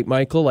that, right,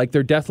 Michael? Like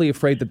they're deathly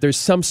afraid that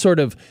there's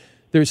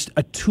there's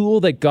a tool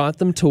that got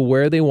them to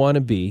where they want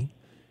to be,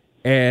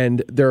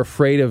 and they're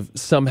afraid of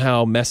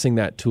somehow messing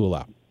that tool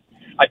up.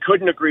 I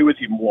couldn't agree with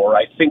you more.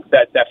 I think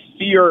that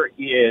fear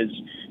is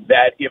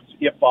that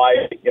if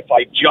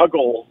I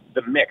juggle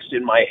the mix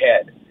in my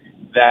head,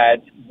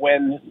 that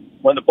when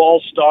the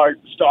balls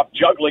stop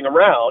juggling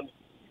around,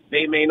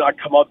 they may not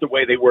come out the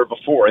way they were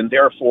before, and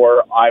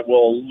therefore I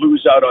will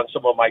lose out on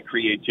some of my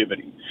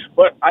creativity.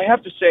 But I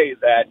have to say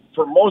that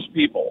for most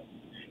people,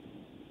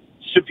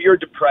 severe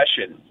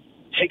depression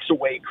takes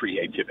away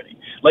creativity.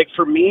 Like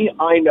for me,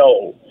 I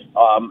know,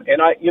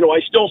 and I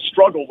still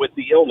struggle with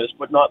the illness,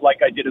 but not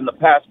like I did in the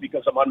past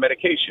because I'm on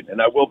medication,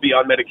 and I will be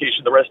on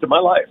medication the rest of my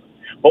life.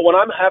 But when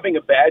I'm having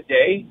a bad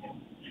day,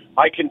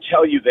 I can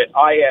tell you that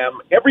I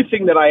am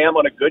everything that I am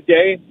on a good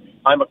day.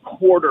 I'm a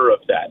quarter of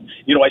that.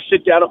 I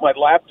sit down at my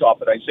laptop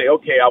and I say,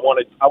 okay, I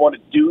want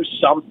to do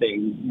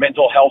something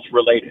mental health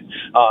related,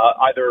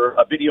 either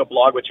a video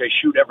blog, which I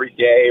shoot every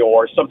day,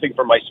 or something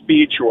for my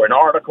speech or an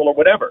article or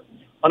whatever.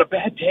 On a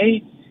bad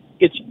day,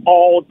 it's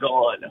all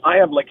gone. I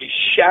am like a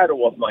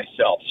shadow of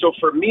myself. So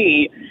for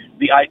me,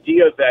 the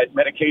idea that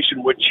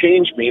medication would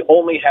change me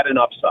only had an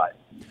upside.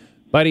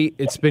 Buddy,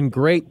 it's been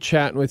great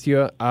chatting with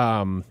you.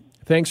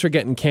 Thanks for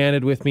getting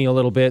candid with me a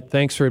little bit.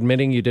 Thanks for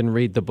admitting you didn't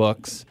read the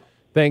books.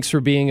 Thanks for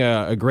being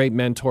a great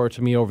mentor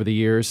to me over the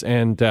years.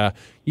 And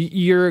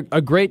you're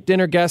a great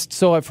dinner guest,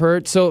 so I've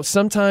heard. So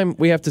sometime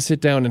we have to sit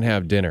down and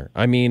have dinner.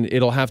 I mean,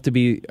 it'll have to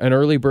be an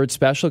early bird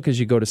special because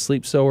you go to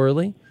sleep so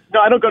early. No,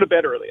 I don't go to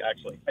bed early,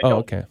 actually. I don't.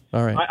 Okay.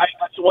 All right.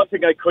 That's one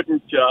thing I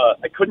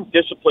couldn't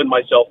discipline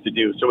myself to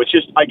do. So it's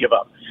just, I give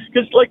up.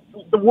 Because, like,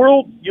 the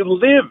world, you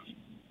live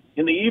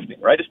in the evening,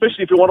 right?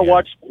 Especially if you want to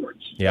watch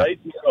sports, right?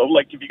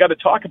 Like if you got to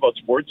talk about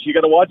sports, you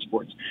got to watch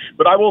sports.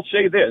 But I will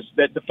say this,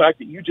 that the fact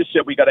that you just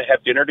said we got to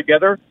have dinner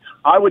together,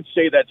 I would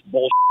say that's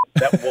bullshit.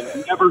 That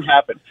will never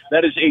happen.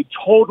 That is a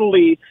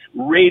totally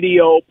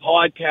radio,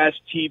 podcast,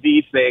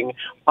 TV thing.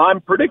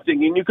 I'm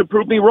predicting, and you could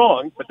prove me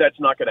wrong, but that's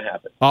not going to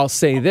happen. I'll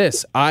say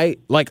this.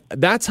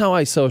 That's how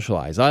I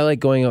socialize. I like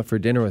going out for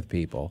dinner with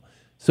people.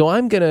 So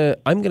I'm gonna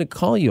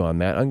call you on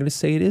that. I'm going to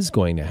say it is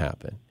going to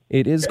happen.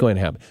 It is going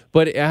to happen.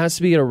 But it has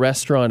to be at a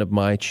restaurant of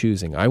my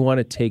choosing. I want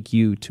to take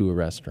you to a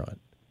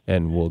restaurant,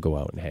 and we'll go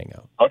out and hang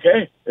out.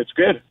 Okay, it's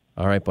good.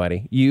 All right,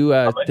 buddy. You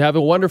have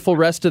a wonderful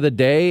rest of the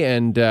day,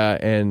 and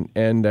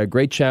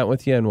great chat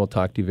with you, and we'll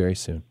talk to you very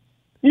soon.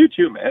 You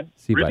too, man.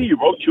 See you, really, buddy. You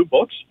wrote 2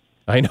 books?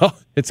 I know.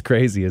 It's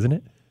crazy, isn't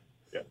it?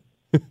 Yeah.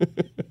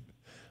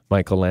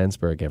 Michael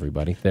Landsberg,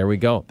 everybody. There we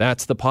go.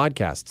 That's the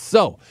podcast.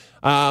 So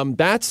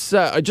that's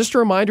just a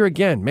reminder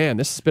again. Man,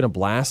 this has been a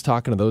blast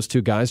talking to those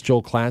 2 guys.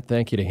 Joel Klatt,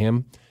 thank you to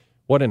him.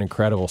 What an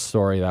incredible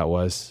story that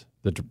was.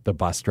 The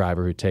bus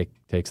driver who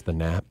takes the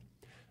nap.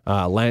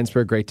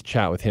 Landsberg, great to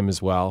chat with him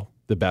as well.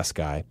 The best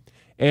guy.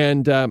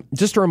 And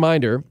just a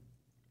reminder,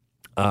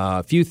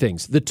 a few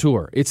things. The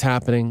tour, it's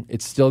happening.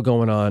 It's still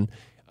going on.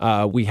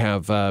 We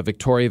have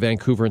Victoria,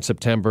 Vancouver in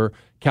September,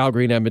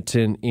 Calgary and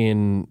Edmonton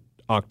in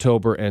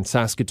October, and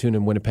Saskatoon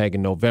and Winnipeg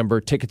in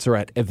November. Tickets are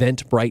at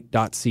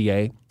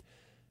eventbrite.ca.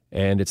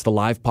 And it's the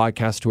live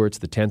podcast tour. It's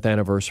the 10th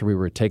anniversary.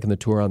 We're taking the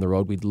tour on the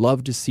road. We'd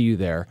love to see you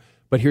there.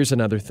 But here's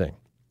another thing.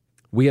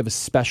 We have a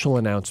special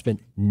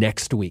announcement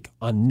next week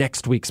on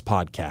next week's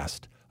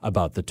podcast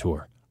about the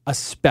tour. A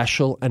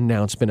special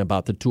announcement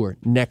about the tour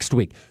next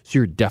week. So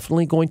you're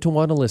definitely going to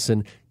want to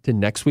listen to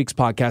next week's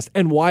podcast.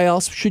 And why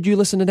else should you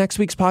listen to next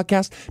week's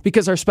podcast?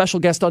 Because our special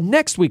guest on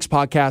next week's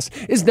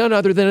podcast is none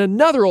other than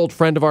another old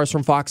friend of ours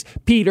from Fox,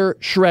 Peter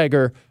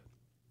Schrager.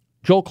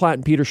 Joel Klatt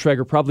and Peter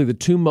Schrager, probably the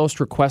 2 most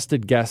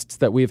requested guests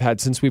that we've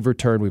had since we've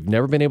returned. We've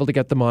never been able to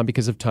get them on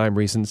because of time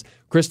reasons.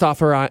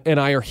 Christopher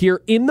and I are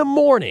here in the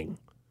morning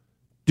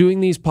doing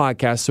these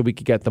podcasts so we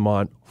could get them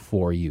on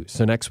for you.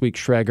 So next week,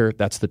 Schrager,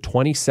 that's the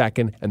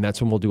 22nd, and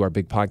that's when we'll do our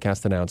big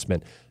podcast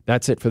announcement.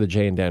 That's it for the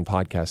Jay and Dan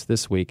podcast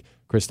this week.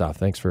 Christoph,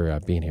 thanks for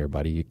being here,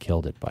 buddy. You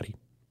killed it, buddy.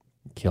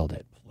 You killed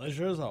it.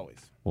 Pleasure as always.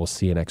 We'll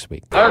see you next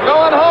week. They're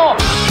going home.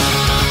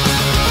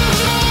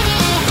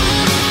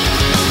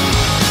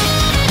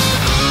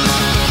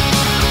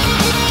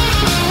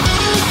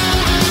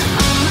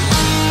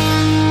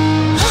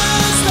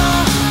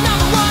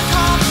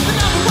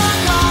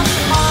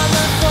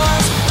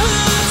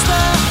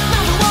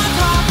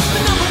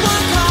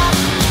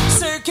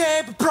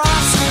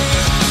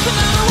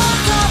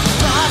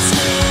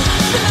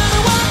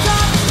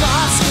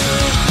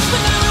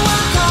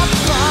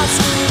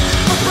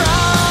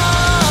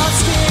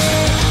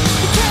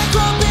 Can't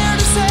grow beer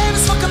to save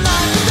us, fucking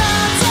like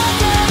that's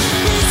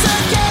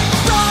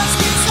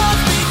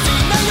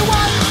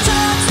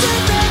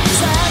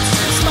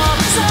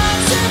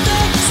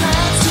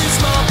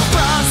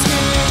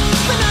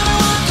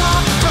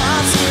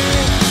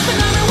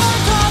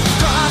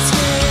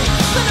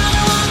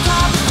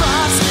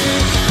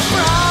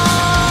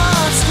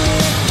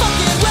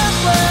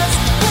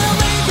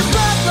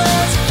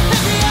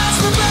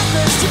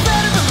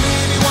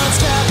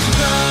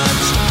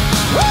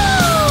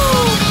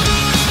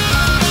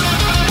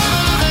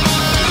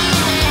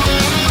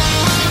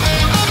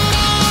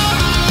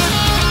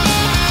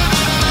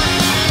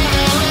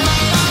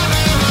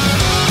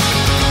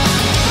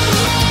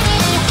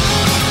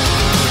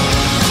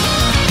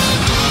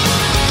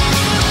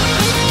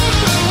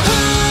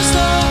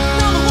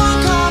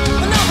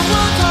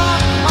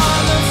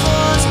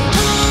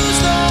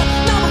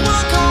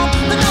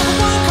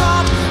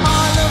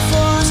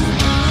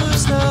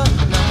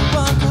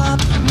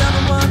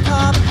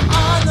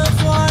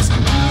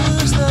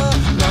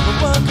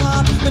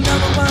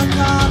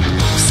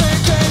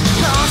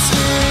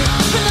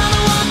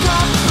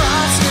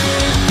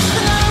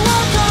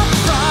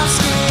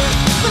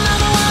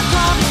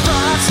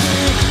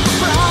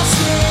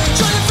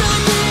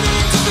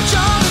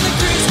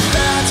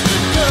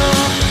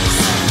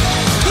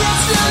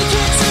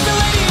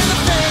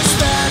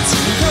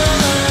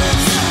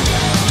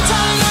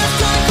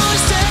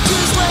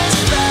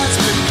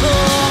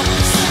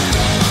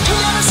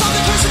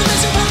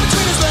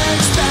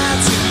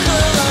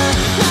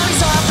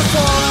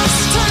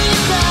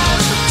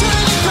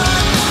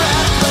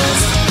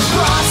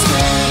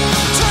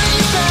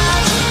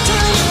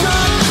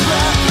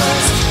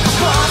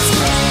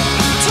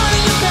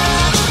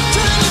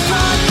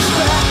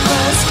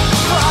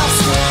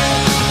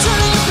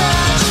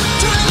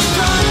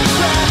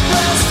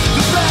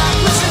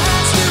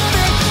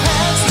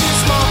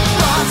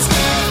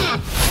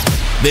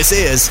This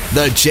is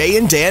the Jay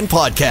and Dan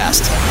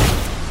Podcast.